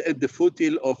right at the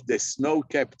foothill of the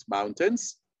snow-capped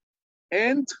mountains.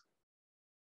 And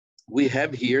we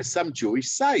have here some Jewish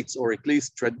sites, or at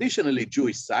least traditionally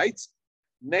Jewish sites,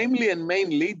 namely and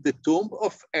mainly the tomb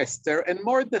of Esther and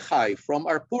Mordechai from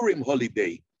our Purim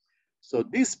holiday. So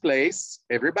this place,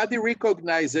 everybody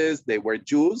recognizes they were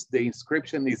Jews. The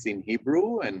inscription is in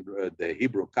Hebrew and the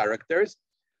Hebrew characters,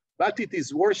 but it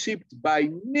is worshipped by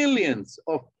millions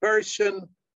of Persian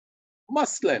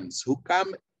Muslims who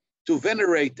come to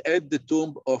venerate at the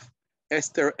tomb of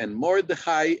Esther and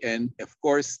Mordechai. And of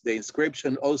course, the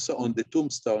inscription also on the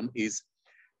tombstone is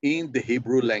in the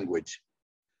Hebrew language.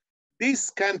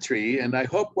 This country, and I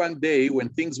hope one day when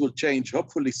things will change,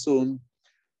 hopefully soon,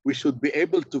 we should be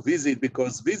able to visit,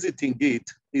 because visiting it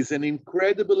is an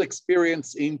incredible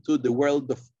experience into the world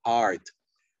of art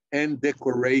and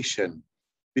decoration.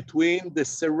 Between the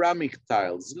ceramic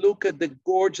tiles, look at the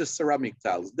gorgeous ceramic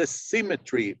tiles, the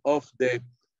symmetry of the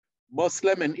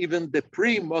Muslim and even the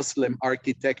pre-Muslim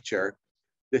architecture,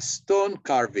 the stone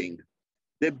carving,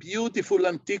 the beautiful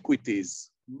antiquities,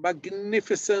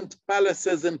 magnificent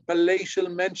palaces and palatial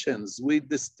mansions with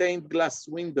the stained glass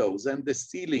windows and the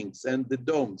ceilings and the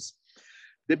domes.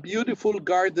 The beautiful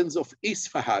gardens of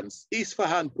Isfahan.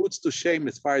 Isfahan puts to shame,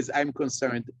 as far as I'm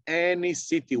concerned, any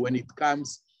city when it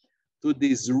comes to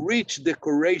these rich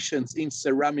decorations in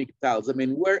ceramic tiles. I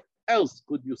mean, where else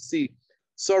could you see?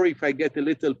 Sorry if I get a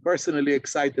little personally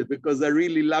excited, because I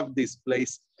really love this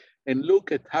place. And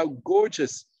look at how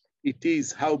gorgeous it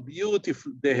is, how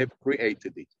beautiful they have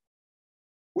created it.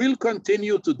 We'll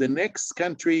continue to the next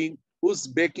country,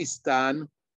 Uzbekistan.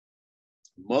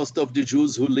 Most of the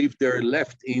Jews who lived there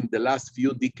left in the last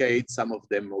few decades. Some of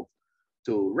them moved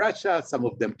to Russia, some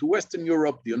of them to Western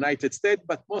Europe, the United States,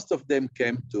 but most of them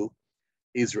came to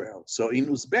Israel. So in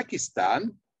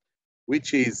Uzbekistan,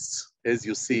 which is, as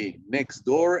you see, next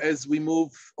door as we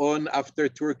move on after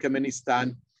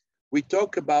Turkmenistan, we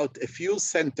talk about a few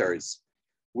centers.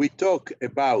 We talk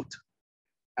about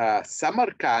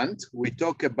Samarkand, we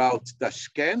talk about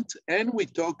Tashkent, and we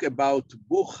talk about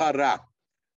Bukhara.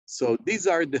 So these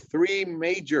are the three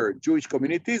major Jewish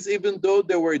communities, even though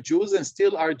there were Jews and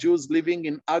still are Jews living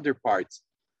in other parts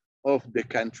of the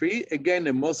country. Again,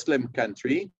 a Muslim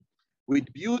country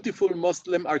with beautiful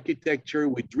Muslim architecture,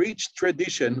 with rich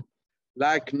tradition,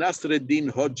 like Nasreddin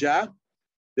Hoxha,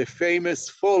 the famous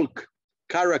folk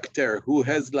character who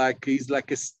has he's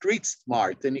like a street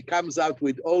smart, and he comes out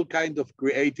with all kinds of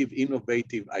creative,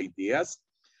 innovative ideas.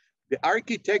 The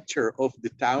architecture of the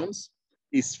towns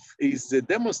is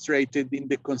demonstrated in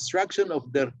the construction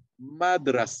of the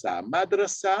madrasa.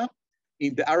 Madrasa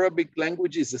in the Arabic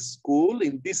language is a school.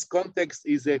 In this context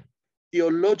is a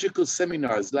theological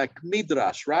seminars like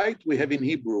Midrash, right? We have in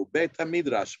Hebrew, Bet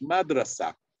HaMidrash,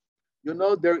 Madrasa. You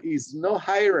know, there is no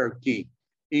hierarchy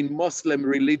in Muslim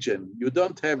religion. You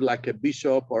don't have like a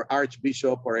bishop or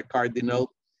archbishop or a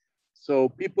cardinal. So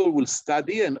people will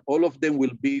study and all of them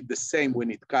will be the same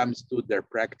when it comes to their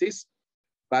practice.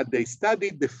 But they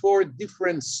studied the four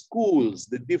different schools,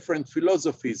 the different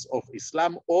philosophies of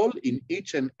Islam, all in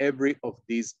each and every of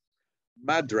these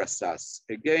madrasas.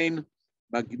 Again,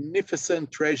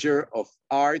 magnificent treasure of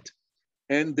art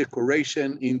and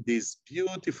decoration in these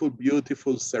beautiful,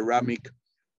 beautiful ceramic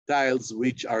tiles,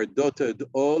 which are dotted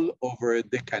all over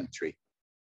the country.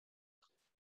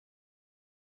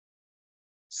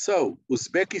 So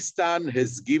Uzbekistan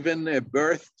has given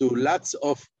birth to lots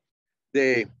of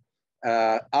the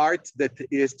art that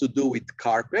is to do with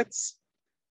carpets.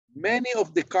 Many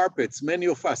of the carpets, many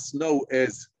of us know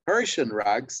as Persian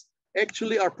rugs,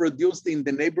 actually are produced in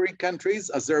the neighboring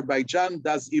countries. Azerbaijan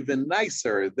does even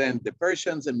nicer than the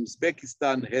Persians, and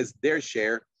Uzbekistan has their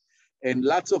share. And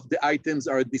lots of the items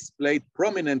are displayed,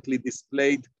 prominently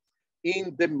displayed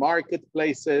in the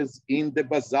marketplaces, in the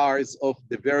bazaars of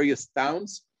the various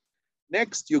towns.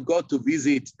 Next, you go to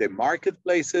visit the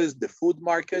marketplaces, the food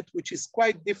market, which is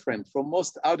quite different from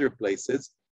most other places.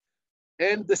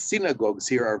 And the synagogues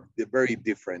here are very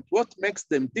different. What makes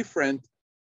them different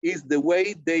is the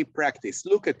way they practice.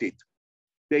 Look at it.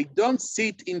 They don't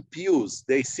sit in pews.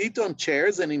 They sit on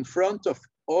chairs, and in front of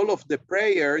all of the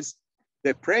prayers,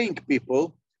 the praying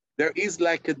people, there is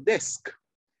like a desk.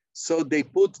 So they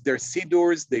put their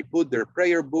sidurs, they put their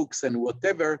prayer books and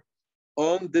whatever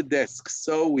on the desk.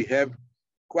 So we have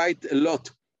quite a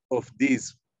lot of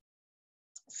these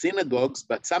synagogues,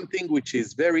 but something which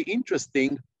is very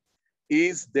interesting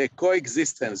is the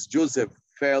coexistence. Jews have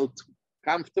felt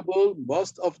comfortable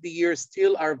most of the year,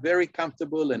 still are very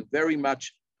comfortable and very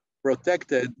much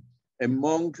protected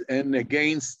among and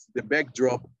against the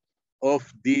backdrop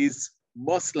of these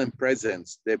Muslim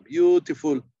presence, the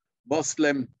beautiful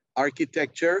Muslim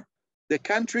architecture. The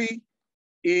country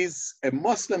is a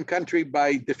Muslim country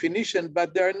by definition,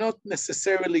 but they're not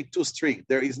necessarily too strict.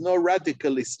 There is no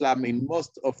radical Islam in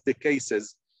most of the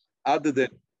cases, other than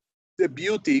the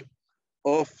beauty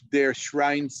of their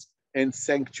shrines and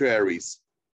sanctuaries.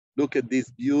 Look at these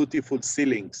beautiful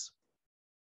ceilings.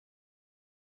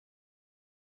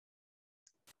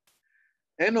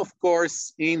 And of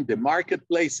course, in the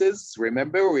marketplaces,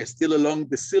 remember, we're still along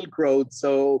the Silk Road,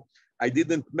 so I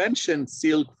didn't mention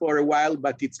silk for a while,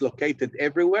 but it's located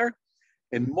everywhere.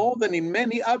 And more than in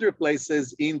many other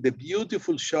places in the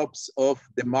beautiful shops of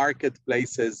the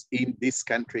marketplaces in this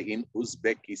country, in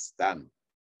Uzbekistan.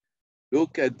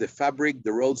 Look at the fabric,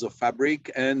 the rolls of fabric,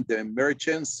 and the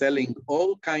merchants selling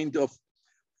all kinds of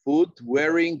food,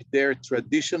 wearing their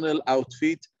traditional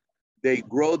outfit. They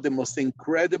grow the most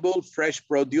incredible fresh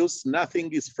produce.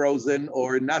 Nothing is frozen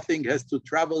or nothing has to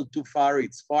travel too far.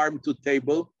 It's farm to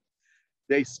table.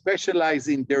 They specialize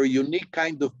in their unique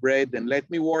kind of bread. And let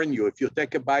me warn you, if you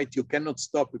take a bite, you cannot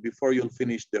stop before you'll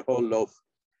finish the whole loaf.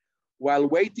 While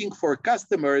waiting for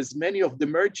customers, many of the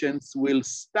merchants will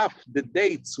stuff the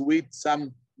dates with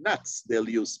some nuts. They'll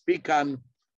use pecan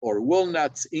or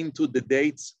walnuts into the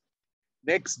dates.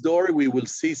 Next door, we will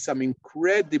see some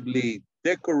incredibly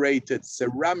decorated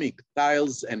ceramic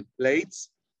tiles and plates.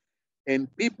 And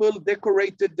people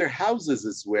decorated their houses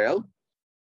as well.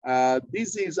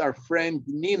 This is our friend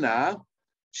Nina.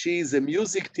 She's a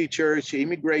music teacher. She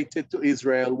immigrated to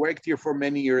Israel, worked here for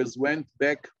many years, went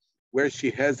back where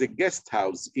she has a guest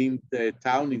house in the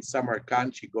town in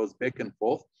Samarkand. She goes back and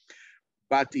forth.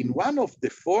 But in one of the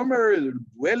former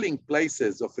dwelling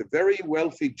places of a very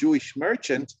wealthy Jewish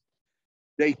merchant,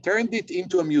 they turned it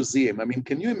into a museum. I mean,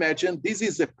 can you imagine? This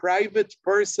is a private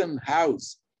person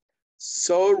house,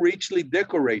 so richly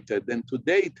decorated. And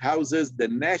today it houses the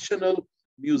National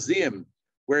Museum,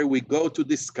 where we go to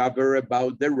discover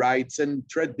about the rites and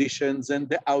traditions and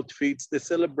the outfits, the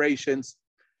celebrations.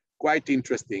 Quite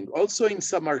interesting. Also in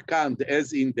Samarkand,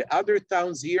 as in the other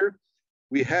towns here,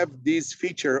 we have this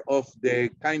feature of the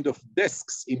kind of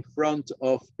desks in front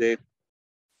of the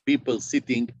people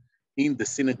sitting in the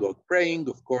synagogue praying,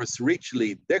 of course,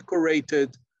 richly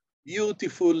decorated,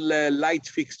 beautiful light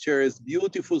fixtures,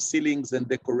 beautiful ceilings and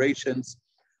decorations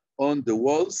on the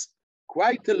walls.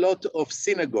 Quite a lot of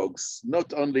synagogues,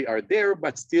 not only are there,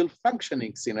 but still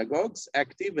functioning synagogues,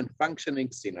 active and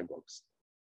functioning synagogues.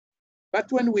 But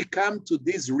when we come to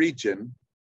this region,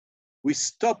 we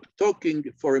stop talking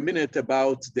for a minute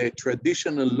about the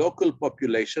traditional local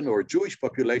population or Jewish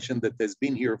population that has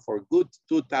been here for good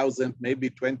 2,000, maybe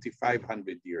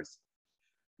 2,500 years.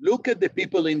 Look at the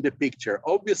people in the picture.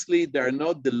 Obviously, they're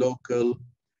not the local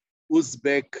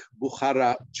Uzbek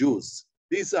Bukhara Jews.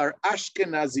 These are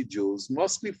Ashkenazi Jews,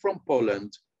 mostly from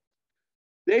Poland.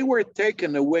 They were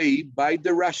taken away by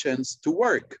the Russians to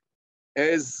work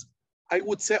as, I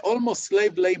would say, almost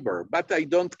slave labor, but I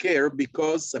don't care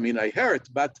because, I mean, I heard,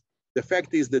 but the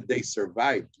fact is that they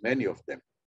survived, many of them.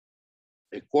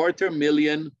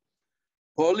 250,000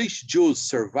 Polish Jews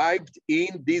survived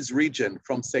in this region.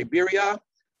 From Siberia,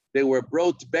 they were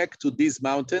brought back to these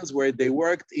mountains where they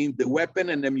worked in the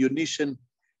weapon and ammunition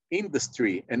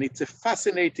industry. And it's a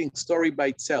fascinating story by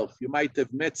itself. You might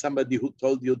have met somebody who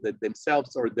told you that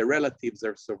themselves or their relatives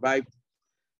have survived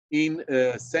in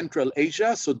Central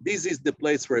Asia. So this is the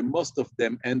place where most of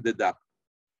them ended up.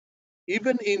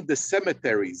 Even in the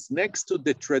cemeteries, next to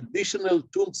the traditional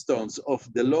tombstones of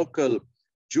the local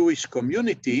Jewish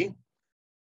community,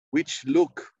 which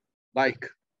look like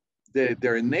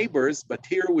their neighbors, but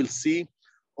here we'll see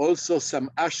also some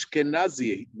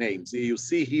Ashkenazi names. You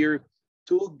see here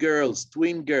two girls,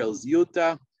 twin girls,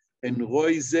 Yuta and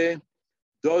Roise,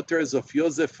 daughters of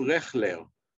Joseph Rechler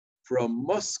from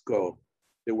Moscow,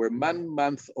 They were 1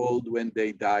 month old when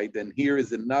they died. And here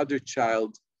is another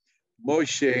child,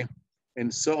 Moshe,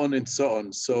 and so on and so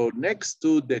on. So next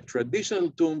to the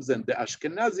traditional tombs and the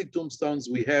Ashkenazi tombstones,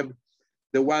 we have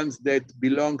the ones that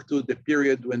belong to the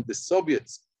period when the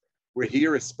Soviets were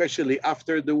here, especially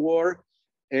after the war.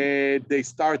 They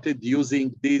started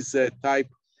using this type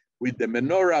with the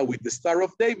menorah, with the Star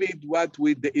of David, what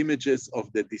with the images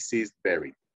of the deceased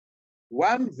buried.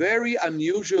 One very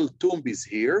unusual tomb is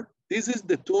here. This is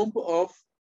the tomb of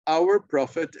our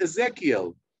prophet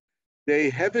Ezekiel. They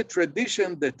have a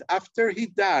tradition that after he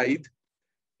died,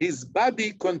 his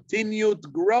body continued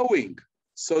growing.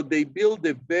 So they build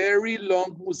a very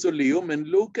long mausoleum and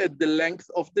look at the length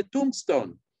of the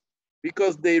tombstone,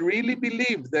 because they really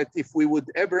believe that if we would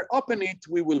ever open it,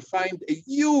 we will find a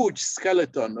huge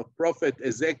skeleton of Prophet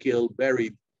Ezekiel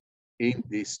buried in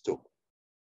this tomb.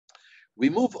 We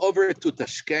move over to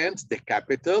Tashkent, the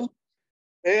capital.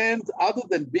 And other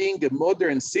than being a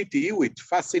modern city with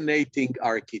fascinating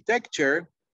architecture,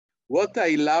 what I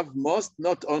love most,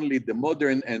 not only the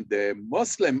modern and the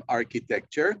Muslim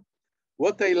architecture,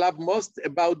 what I love most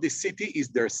about the city is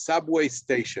their subway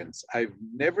stations. I've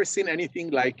never seen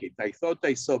anything like it. I thought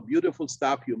I saw beautiful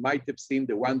stuff. You might have seen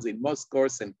the ones in Moscow,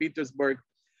 St. Petersburg.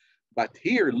 But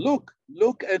here,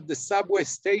 look at the subway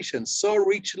station, so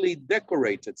richly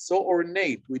decorated, so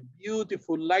ornate, with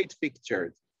beautiful light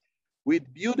fixtures,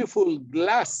 with beautiful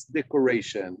glass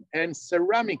decoration and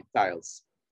ceramic tiles.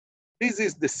 This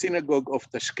is the synagogue of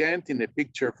Tashkent in a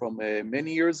picture from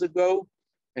many years ago.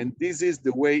 And this is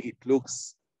the way it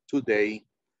looks today.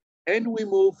 And we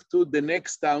move to the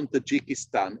next town,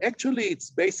 Tajikistan. Actually,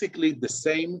 it's basically the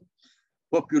same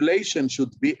population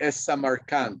should be as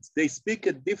Samarkand. They speak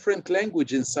a different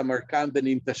language in Samarkand than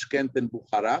in Tashkent and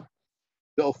Bukhara.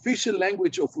 The official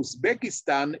language of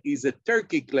Uzbekistan is a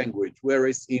Turkic language,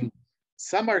 whereas in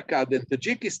Samarkand and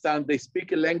Tajikistan, they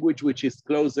speak a language which is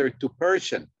closer to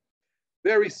Persian.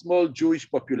 Very small Jewish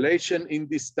population in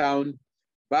this town,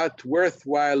 but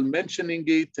worthwhile mentioning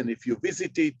it. And if you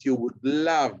visit it, you would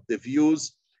love the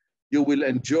views. You will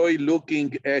enjoy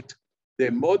looking at the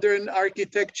modern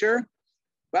architecture,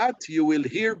 but you will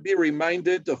here be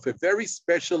reminded of a very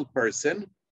special person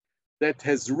that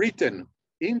has written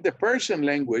in the Persian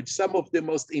language some of the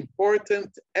most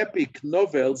important epic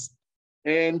novels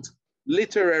and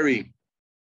literary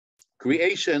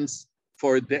creations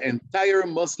for the entire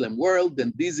Muslim world,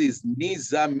 and this is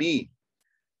Nizami.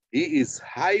 He is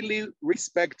highly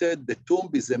respected. The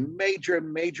tomb is a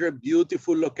major,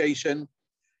 beautiful location.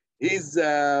 His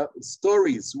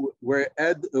stories were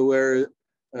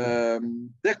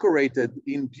decorated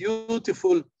in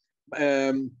beautiful,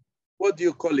 what do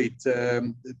you call it,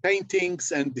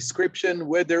 paintings and description,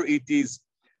 whether it is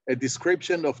a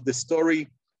description of the story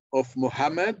of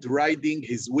Muhammad riding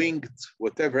his winged,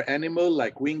 whatever animal,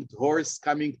 like winged horse,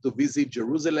 coming to visit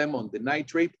Jerusalem on the night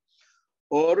trip,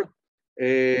 or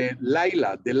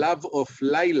Laila, the love of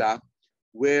Laila,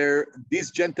 where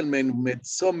this gentleman met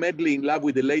so madly in love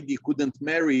with a lady he couldn't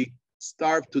marry,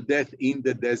 starved to death in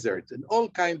the desert, and all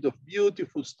kinds of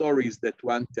beautiful stories that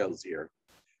one tells here.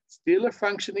 Still a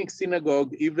functioning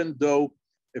synagogue, even though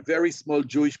a very small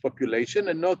Jewish population,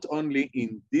 and not only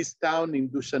in this town, in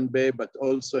Dushanbe, but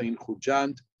also in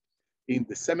Khujand, in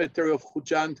the cemetery of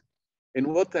Khujand. And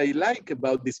what I like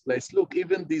about this place, look,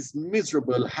 even these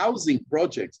miserable housing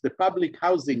projects, the public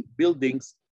housing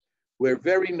buildings were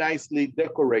very nicely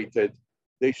decorated.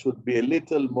 They should be a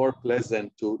little more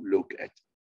pleasant to look at.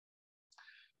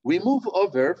 We move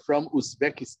over from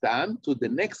Uzbekistan to the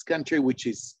next country, which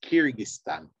is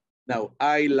Kyrgyzstan. Now,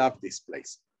 I love this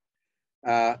place.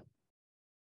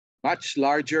 Much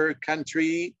larger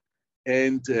country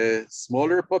and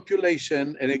smaller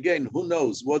population. And again, who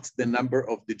knows what's the number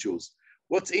of the Jews?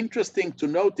 What's interesting to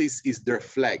notice is their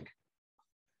flag.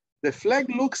 The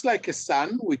flag looks like a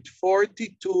sun with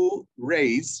 42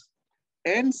 rays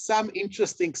and some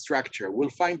interesting structure. We'll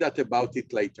find out about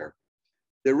it later.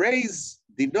 The rays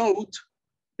denote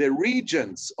the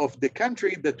regions of the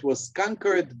country that was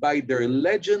conquered by their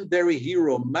legendary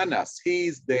hero Manas. He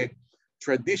is the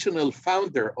traditional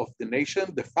founder of the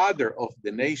nation, the father of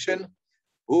the nation,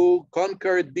 who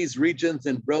conquered these regions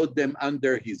and brought them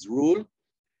under his rule.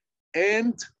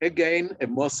 And again, a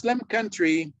Muslim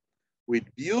country with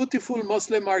beautiful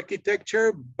Muslim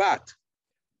architecture, but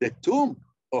the tomb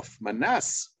of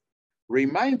Manas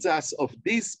reminds us of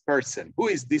this person. Who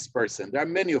is this person? There are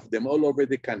many of them all over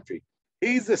the country.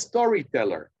 He is a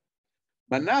storyteller.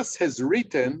 Manas has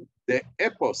written the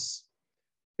epos,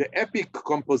 the epic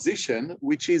composition,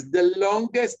 which is the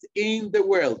longest in the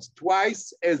world,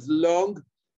 twice as long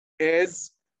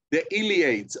as the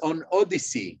Iliads on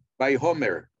Odyssey. by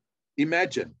Homer.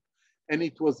 Imagine. And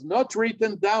it was not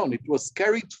written down. It was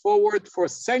carried forward for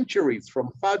centuries, from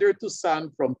father to son,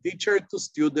 from teacher to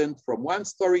student, from one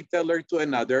storyteller to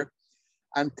another,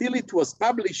 until it was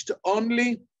published only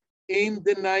in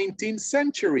the 19th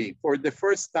century for the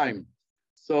first time.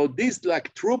 So these like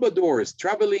troubadours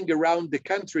traveling around the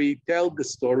country tell the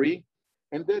story,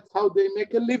 and that's how they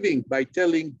make a living, by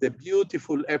telling the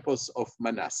beautiful epos of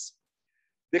Manas.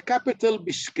 The capital,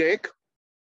 Bishkek,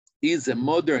 is a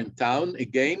modern town.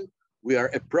 Again, we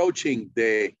are approaching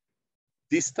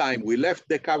this time we left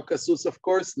the Caucasus, of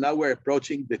course. Now we're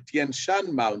approaching the Tian Shan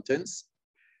Mountains.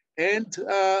 And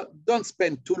don't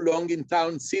spend too long in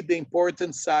town, see the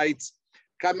important sites,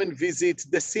 come and visit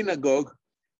the synagogue,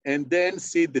 and then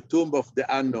see the tomb of the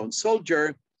unknown soldier.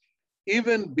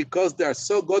 Even because they are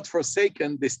so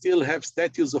godforsaken, they still have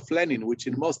statues of Lenin, which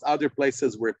in most other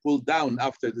places were pulled down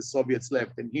after the Soviets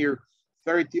left. And here,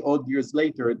 30 odd years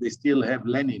later, they still have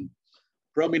Lenin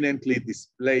prominently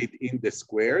displayed in the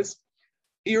squares.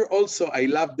 Here also, I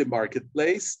love the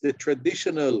marketplace, the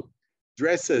traditional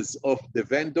dresses of the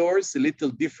vendors, a little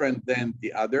different than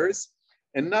the others.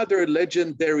 Another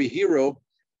legendary hero,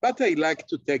 but I like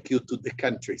to take you to the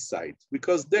countryside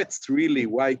because that's really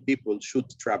why people should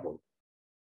travel.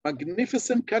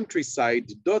 Magnificent countryside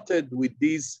dotted with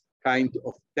these kind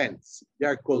of tents. They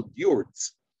are called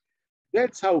yurts.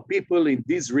 That's how people in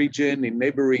this region, in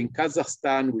neighboring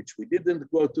Kazakhstan, which we didn't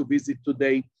go to visit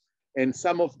today, and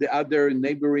some of the other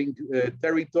neighboring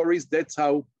territories, that's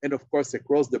how, and of course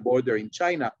across the border in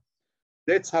China,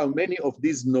 that's how many of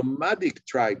these nomadic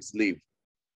tribes live.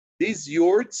 These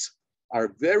yurts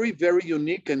are very, very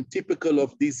unique and typical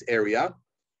of this area.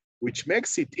 Which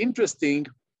makes it interesting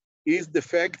is the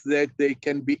fact that they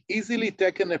can be easily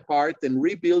taken apart and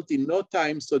rebuilt in no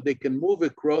time, so they can move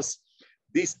across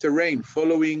this terrain,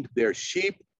 following their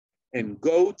sheep and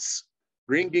goats,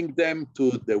 bringing them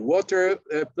to the water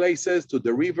places, to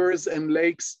the rivers and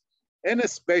lakes, and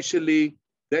especially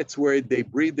that's where they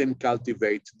breed and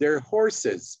cultivate their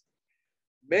horses.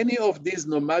 Many of these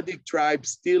nomadic tribes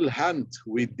still hunt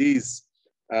with these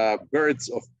birds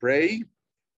of prey,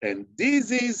 and this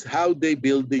is how they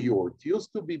build the yurt. It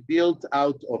used to be built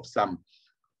out of some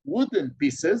wooden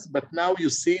pieces, but now you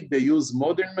see they use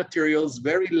modern materials,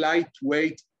 very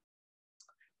lightweight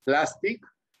plastic.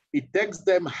 It takes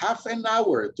them half an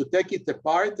hour to take it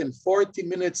apart and 40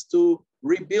 minutes to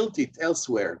rebuild it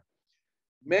elsewhere.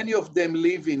 Many of them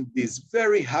live in these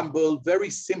very humble,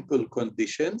 very simple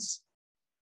conditions.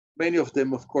 Many of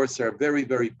them, of course, are very,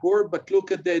 very poor, but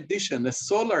look at the addition, a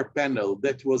solar panel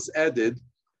that was added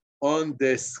on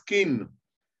the skin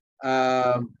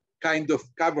kind of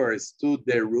covers to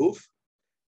the roof.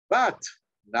 But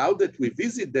now that we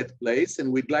visit that place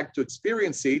and we'd like to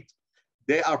experience it,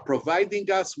 they are providing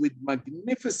us with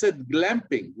magnificent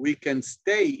glamping. We can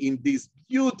stay in these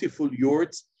beautiful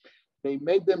yurts. They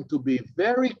made them to be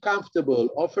very comfortable,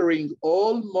 offering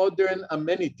all modern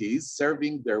amenities,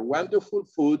 serving their wonderful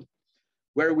food,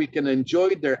 where we can enjoy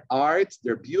their art,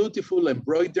 their beautiful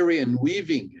embroidery and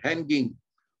weaving hanging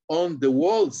on the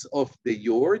walls of the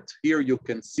yurt. Here you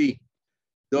can see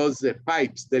those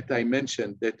pipes that I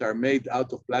mentioned that are made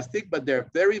out of plastic, but they're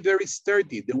very, very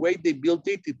sturdy. The way they built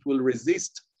it, it will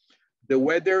resist the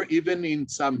weather, even in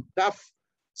some tough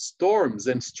storms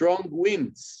and strong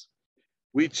winds,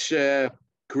 which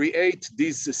create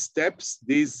these steps,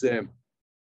 these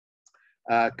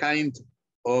kind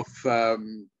of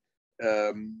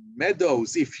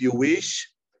meadows, if you wish,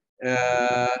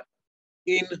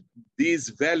 in these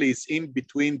valleys in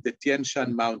between the Tian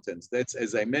Shan Mountains. That's,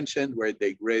 as I mentioned, where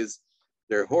they graze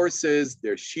their horses,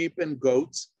 their sheep and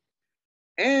goats.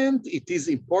 And it is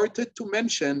important to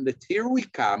mention that here we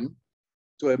come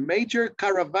to a major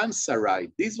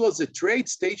caravanserai. This was a trade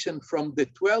station from the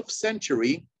 12th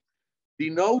century,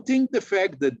 denoting the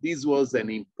fact that this was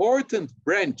an important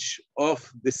branch of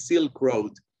the Silk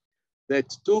Road that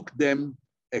took them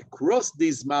across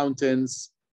these mountains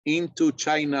into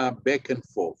China back and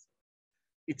forth.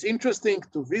 It's interesting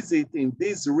to visit in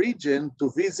this region,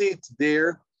 to visit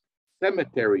their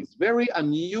cemeteries, very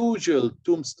unusual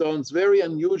tombstones, very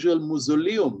unusual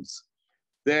mausoleums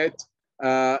that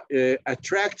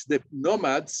attract the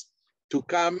nomads to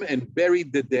come and bury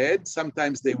the dead.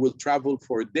 Sometimes they will travel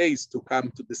for days to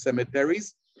come to the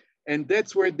cemeteries, and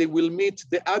that's where they will meet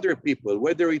the other people,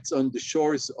 whether it's on the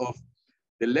shores of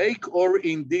the lake or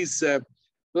in these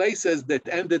places that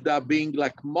ended up being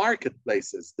like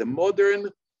marketplaces. The modern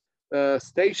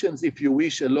stations, if you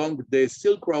wish, along the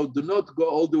Silk Road do not go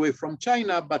all the way from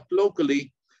China, but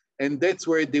locally, and that's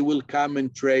where they will come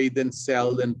and trade and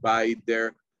sell and buy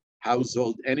their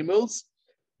household animals.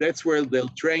 That's where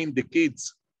they'll train the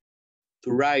kids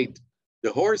to ride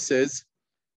the horses.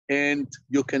 And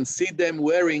you can see them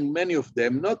wearing, many of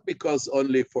them, not because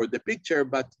only for the picture,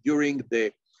 but during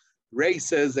the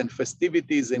races and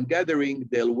festivities and gathering,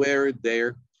 they'll wear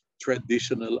their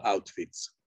traditional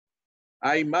outfits.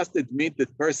 I must admit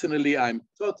that personally, I'm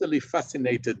totally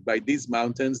fascinated by these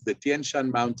mountains, the Tian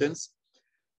Shan Mountains.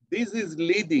 This is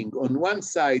leading on one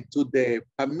side to the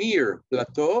Pamir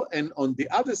Plateau and on the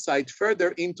other side further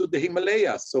into the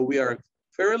Himalayas. So we are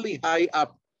fairly high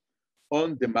up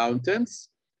on the mountains.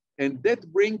 And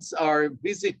that brings our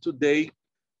visit today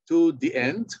to the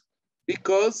end,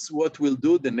 because what we'll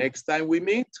do the next time we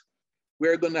meet,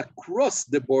 we're gonna cross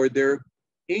the border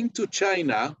into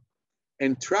China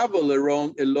and travel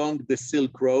along the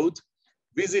Silk Road,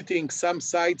 visiting some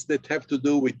sites that have to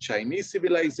do with Chinese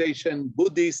civilization,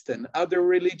 Buddhist and other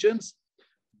religions.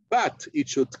 But it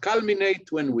should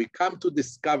culminate when we come to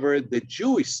discover the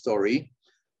Jewish story,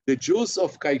 the Jews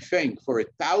of Kaifeng. For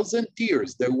 1,000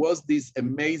 years, there was this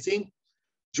amazing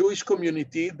Jewish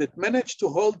community that managed to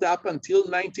hold up until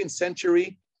 19th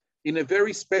century in a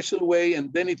very special way,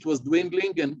 and then it was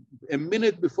dwindling, and a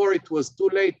minute before it was too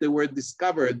late, they were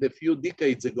discovered a few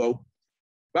decades ago.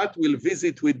 But we'll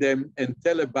visit with them and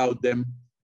tell about them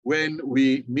when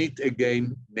we meet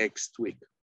again next week.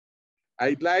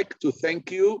 I'd like to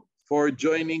thank you for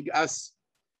joining us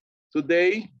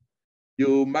today.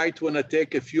 You might want to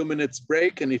take a few minutes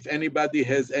break, and if anybody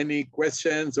has any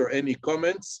questions or any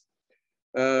comments,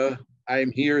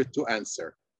 I'm here to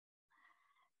answer.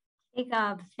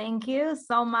 Jacob, thank you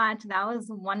so much. That was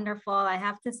wonderful. I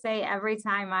have to say, every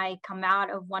time I come out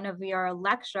of one of your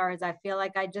lectures, I feel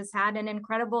like I just had an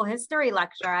incredible history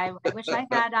lecture. I wish I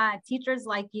had teachers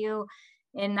like you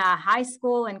in high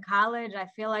school and college. I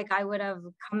feel like I would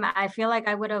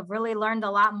have really learned a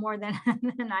lot more than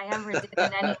I ever did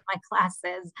in any of my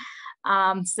classes.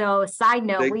 So side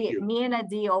note, me and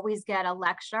Adi always get a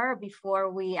lecture before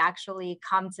we actually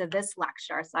come to this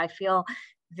lecture. So I feel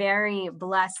very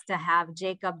blessed to have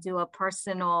Jacob do a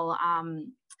personal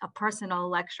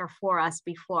lecture for us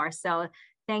before. So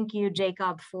thank you,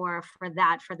 Jacob, for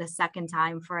that, for the second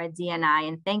time for a DNI.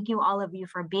 And thank you all of you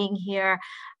for being here.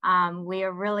 We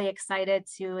are really excited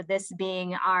to this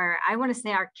being our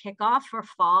kickoff for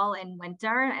fall and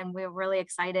winter. And we're really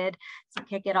excited to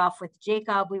kick it off with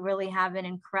Jacob. We really have an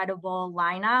incredible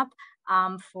lineup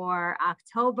for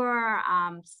October,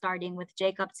 starting with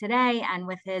Jacob today and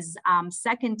with his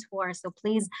second tour. So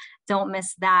please don't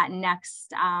miss that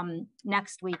next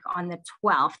week on the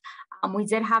 12th. We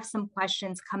did have some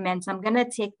questions come in, so I'm going to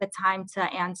take the time to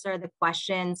answer the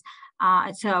questions,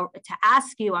 to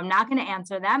ask you. I'm not going to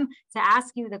answer them, to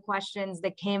ask you the questions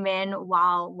that came in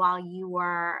while you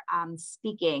were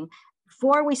speaking.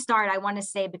 Before we start, I want to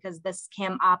say, because this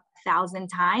came up 1,000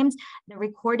 times, the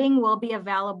recording will be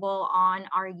available on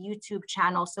our YouTube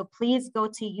channel. So please go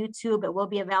to YouTube. It will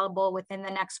be available within the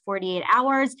next 48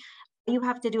 hours. All you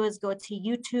have to do is go to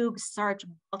YouTube, search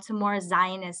Baltimore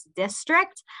Zionist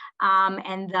District,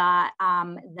 and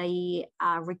the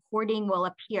recording will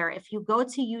appear. If you go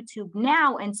to YouTube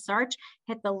now and search,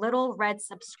 hit the little red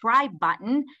subscribe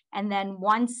button, and then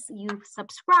once you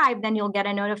subscribe, then you'll get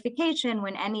a notification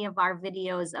when any of our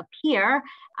videos appear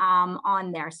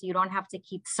on there, so you don't have to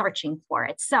keep searching for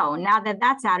it. So now that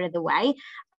that's out of the way,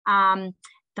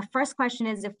 the first question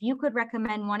is, if you could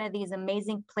recommend one of these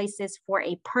amazing places for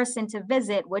a person to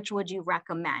visit, which would you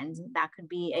recommend? That could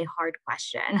be a hard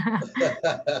question.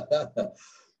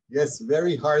 Yes,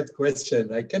 very hard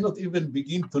question. I cannot even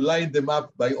begin to line them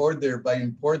up by order, by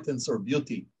importance or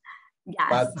beauty.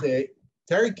 Yes. But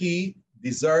Turkey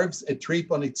deserves a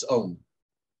trip on its own.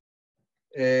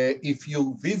 If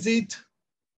you visit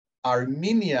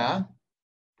Armenia,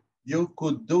 you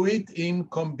could do it in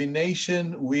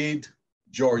combination with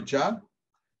Georgia,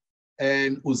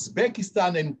 and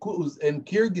Uzbekistan and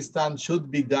Kyrgyzstan should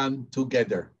be done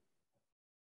together.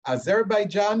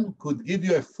 Azerbaijan could give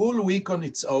you a full week on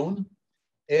its own.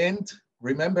 And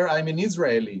remember, I'm an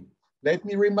Israeli. Let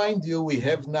me remind you, we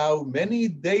have now many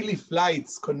daily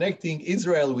flights connecting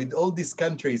Israel with all these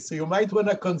countries. So you might want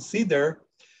to consider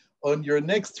on your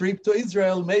next trip to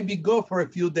Israel, maybe go for a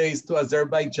few days to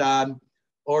Azerbaijan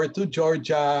or to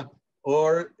Georgia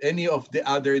or any of the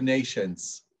other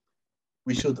nations.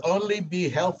 We should only be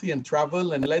healthy and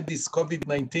travel, and let this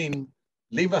COVID-19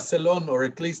 leave us alone, or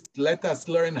at least let us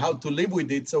learn how to live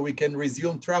with it so we can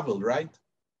resume travel, right?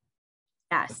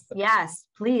 Yes, yes,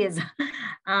 please.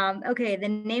 Okay, the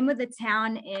name of the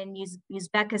town in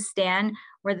Uzbekistan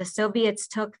where the Soviets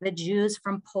took the Jews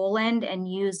from Poland and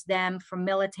used them for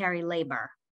military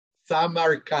labor.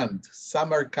 Samarkand,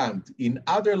 Samarkand. In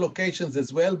other locations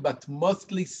as well, but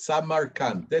mostly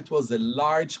Samarkand. That was a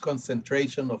large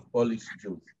concentration of Polish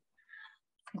Jews.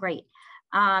 Great.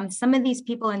 Some of these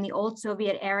people in the old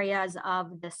Soviet areas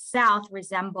of the South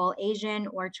resemble Asian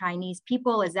or Chinese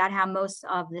people. Is that how most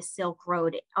of the Silk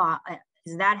Road,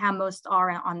 is that how most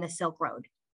are on the Silk Road?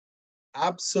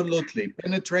 Absolutely,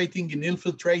 penetrating and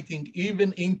infiltrating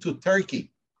even into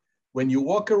Turkey. When you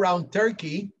walk around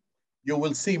Turkey, you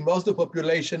will see most of the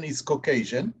population is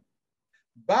Caucasian,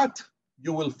 but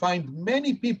you will find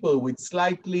many people with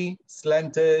slightly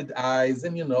slanted eyes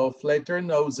and, flatter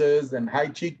noses and high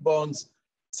cheekbones,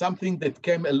 something that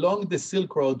came along the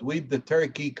Silk Road with the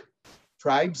Turkic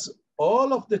tribes.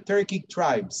 All of the Turkic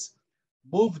tribes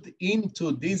moved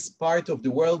into this part of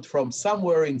the world from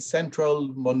somewhere in central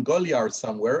Mongolia or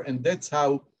somewhere, and that's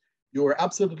how you are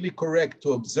absolutely correct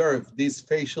to observe these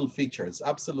facial features.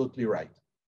 Absolutely right.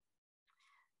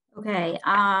 Okay,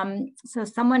 so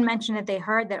someone mentioned that they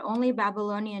heard that only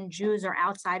Babylonian Jews are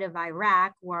outside of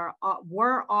Iraq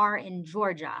are in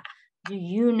Georgia. Do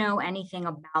you know anything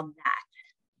about that?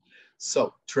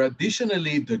 So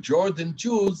traditionally, the Jordan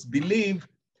Jews believe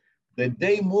that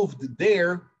they moved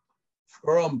there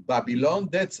from Babylon.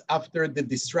 That's after the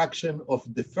destruction of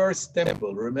the first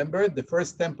temple. Remember, the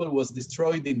first temple was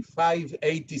destroyed in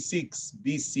 586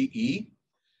 BCE.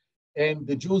 And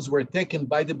the Jews were taken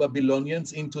by the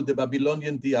Babylonians into the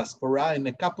Babylonian diaspora. And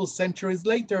a couple centuries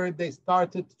later, they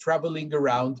started traveling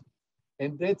around.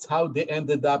 And that's how they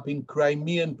ended up in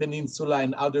Crimean Peninsula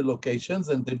and other locations.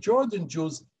 And the Jordan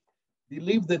Jews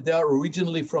believe that they are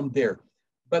originally from there.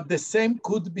 But the same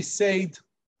could be said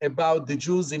about the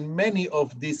Jews in many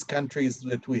of these countries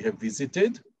that we have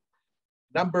visited.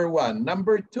 Number one.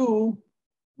 Number two,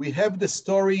 we have the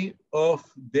story of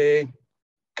the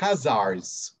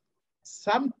Khazars.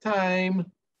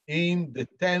 Sometime in the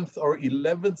 10th or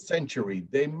 11th century,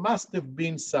 there must have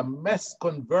been some mass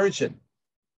conversion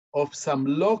of some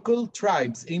local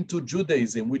tribes into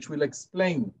Judaism, which will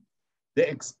explain the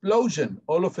explosion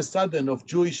all of a sudden of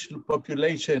Jewish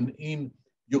population in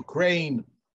Ukraine,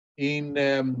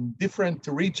 in different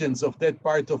regions of that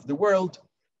part of the world.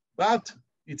 But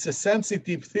it's a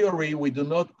sensitive theory we do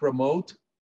not promote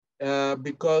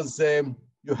because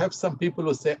you have some people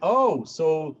who say, oh,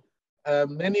 so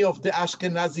many of the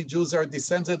Ashkenazi Jews are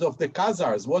descended of the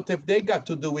Khazars. What have they got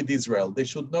to do with Israel? They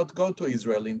should not go to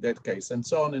Israel in that case, and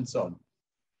so on and so on.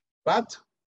 But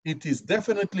it is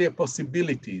definitely a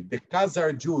possibility, the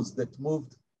Khazar Jews that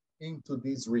moved into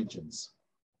these regions.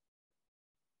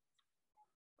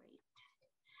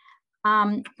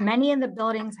 Many of the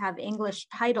buildings have English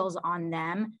titles on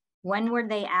them. When were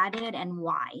they added and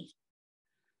why?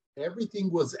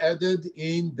 Everything was added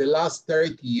in the last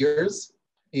 30 years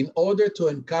in order to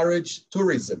encourage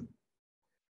tourism.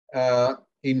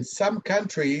 In some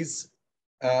countries,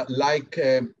 like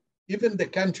even the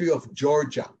country of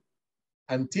Georgia,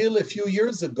 until a few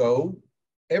years ago,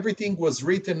 everything was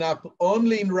written up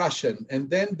only in Russian, and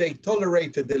then they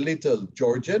tolerated a little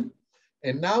Georgian,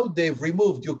 and now they've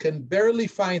removed, you can barely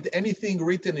find anything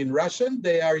written in Russian.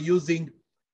 They are using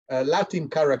Latin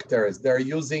characters. They're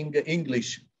using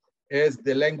English as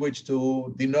the language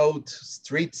to denote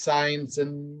street signs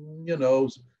and,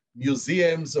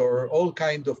 museums or all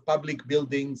kinds of public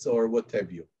buildings or what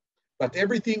have you. But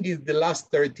everything is the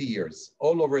last 30 years,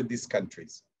 all over these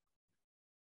countries.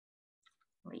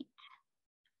 Great.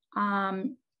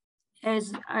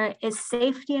 Is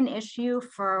safety an issue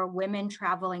for women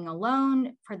traveling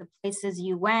alone for the places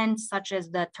you went, such as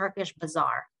the Turkish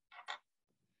bazaar?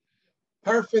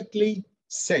 Perfectly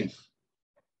safe.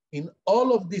 In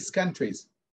all of these countries,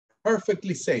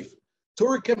 perfectly safe.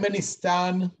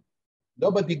 Turkmenistan,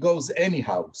 nobody goes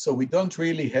anyhow, so we don't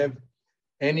really have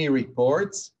any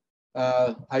reports.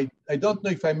 I don't know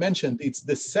if I mentioned, it's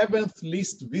the 7th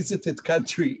least visited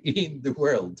country in the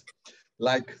world.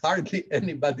 Like hardly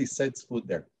anybody sets foot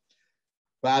there.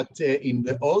 But in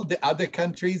all the other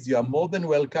countries, you are more than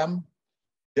welcome.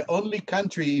 The only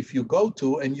country if you go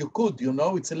to, and you could,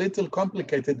 it's a little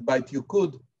complicated, but you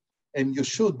could, and you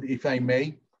should, if I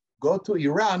may, go to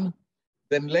Iran,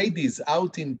 then ladies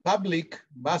out in public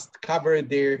must cover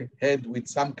their head with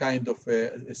some kind of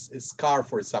a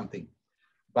scarf or something.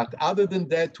 But other than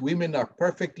that, women are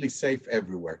perfectly safe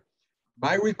everywhere.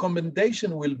 My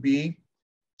recommendation will be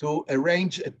to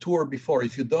arrange a tour before.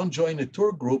 If you don't join a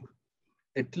tour group,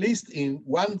 at least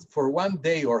for one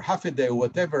day or half a day or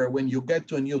whatever, when you get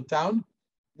to a new town,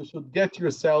 you should get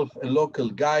yourself a local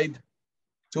guide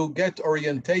to get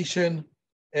orientation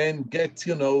and get,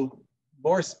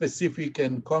 more specific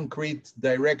and concrete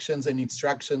directions and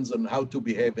instructions on how to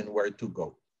behave and where to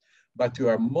go. but you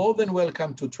are more than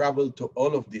welcome to travel to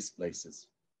all of these places.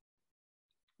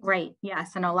 Right.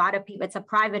 Yes. And a lot of people, it's a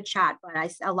private chat, but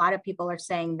a lot of people are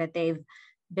saying that they've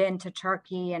been to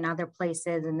Turkey and other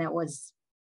places and that was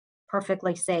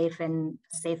perfectly safe and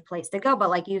a safe place to go. But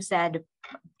like you said,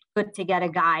 good to get a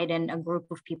guide and a group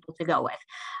of people to go with.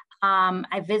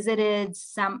 I visited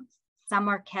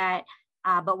Samarkand,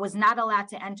 but was not allowed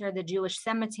to enter the Jewish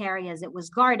cemetery as it was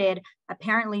guarded.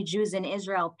 Apparently, Jews in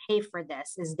Israel pay for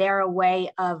this. Is there a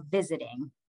way of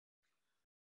visiting?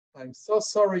 I'm so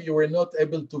sorry you were not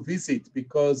able to visit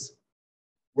because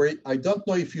I don't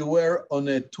know if you were on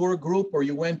a tour group or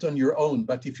you went on your own,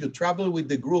 but if you travel with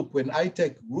the group, when I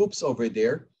take groups over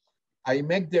there, I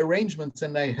make the arrangements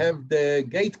and I have the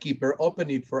gatekeeper open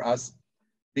it for us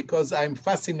because I'm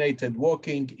fascinated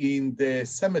walking in the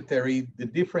cemetery, the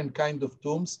different kind of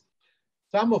tombs.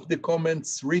 Some of the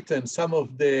comments written, some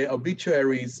of the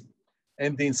obituaries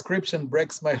and the inscription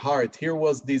breaks my heart. Here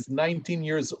was this 19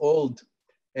 years old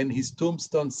and his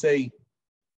tombstone say,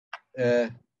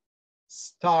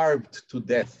 starved to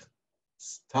death,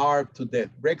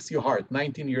 breaks your heart,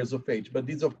 19 years of age. But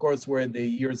these of course were the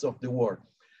years of the war.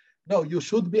 No, you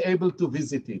should be able to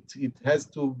visit it. It has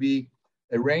to be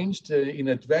arranged in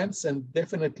advance and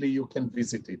definitely you can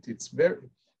visit it.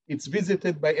 It's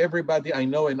visited by everybody I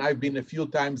know and I've been a few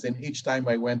times and each time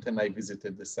I went and I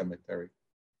visited the cemetery.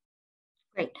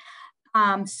 Great.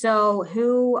 So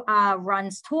who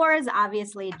runs tours?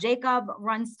 Obviously, Jacob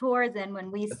runs tours. And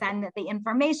when we send the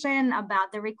information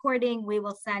about the recording, we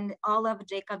will send all of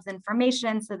Jacob's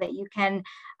information so that you can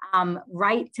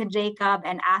write to Jacob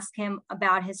and ask him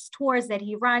about his tours that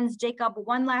he runs. Jacob,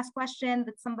 one last question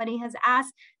that somebody has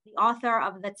asked, the author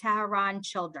of the Tehran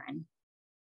Children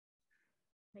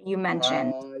that you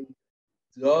mentioned.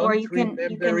 Or you can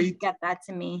get that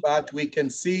to me. But we can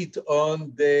see it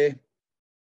on the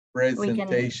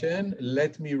presentation.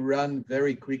 Let me run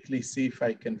very quickly, see if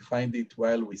I can find it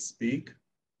while we speak.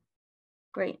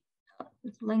 Great.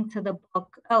 Link to the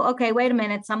book. Oh, okay, wait a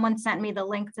minute. Someone sent me the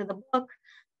link to the book.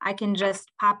 I can just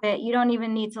pop it. You don't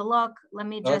even need to look. Let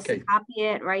me just copy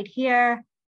it right here.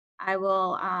 I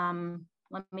will,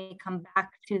 let me come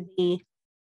back to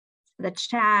the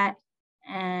chat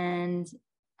and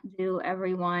do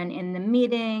everyone in the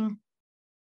meeting.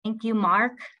 Thank you,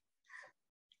 Mark.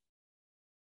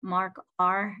 Mark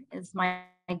R is my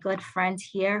good friend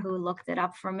here who looked it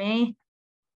up for me.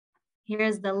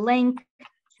 Here's the link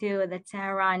to the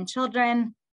Tehran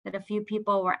Children that a few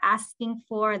people were asking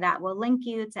for. That will link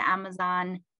you to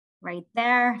Amazon right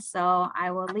there. So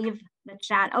I will leave the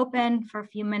chat open for a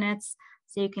few minutes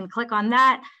so you can click on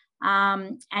that.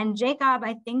 And Jacob,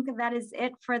 I think that is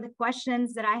it for the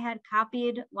questions that I had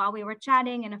copied while we were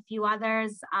chatting and a few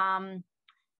others.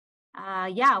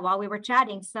 While we were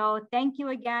chatting. So thank you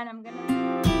again. I'm gonna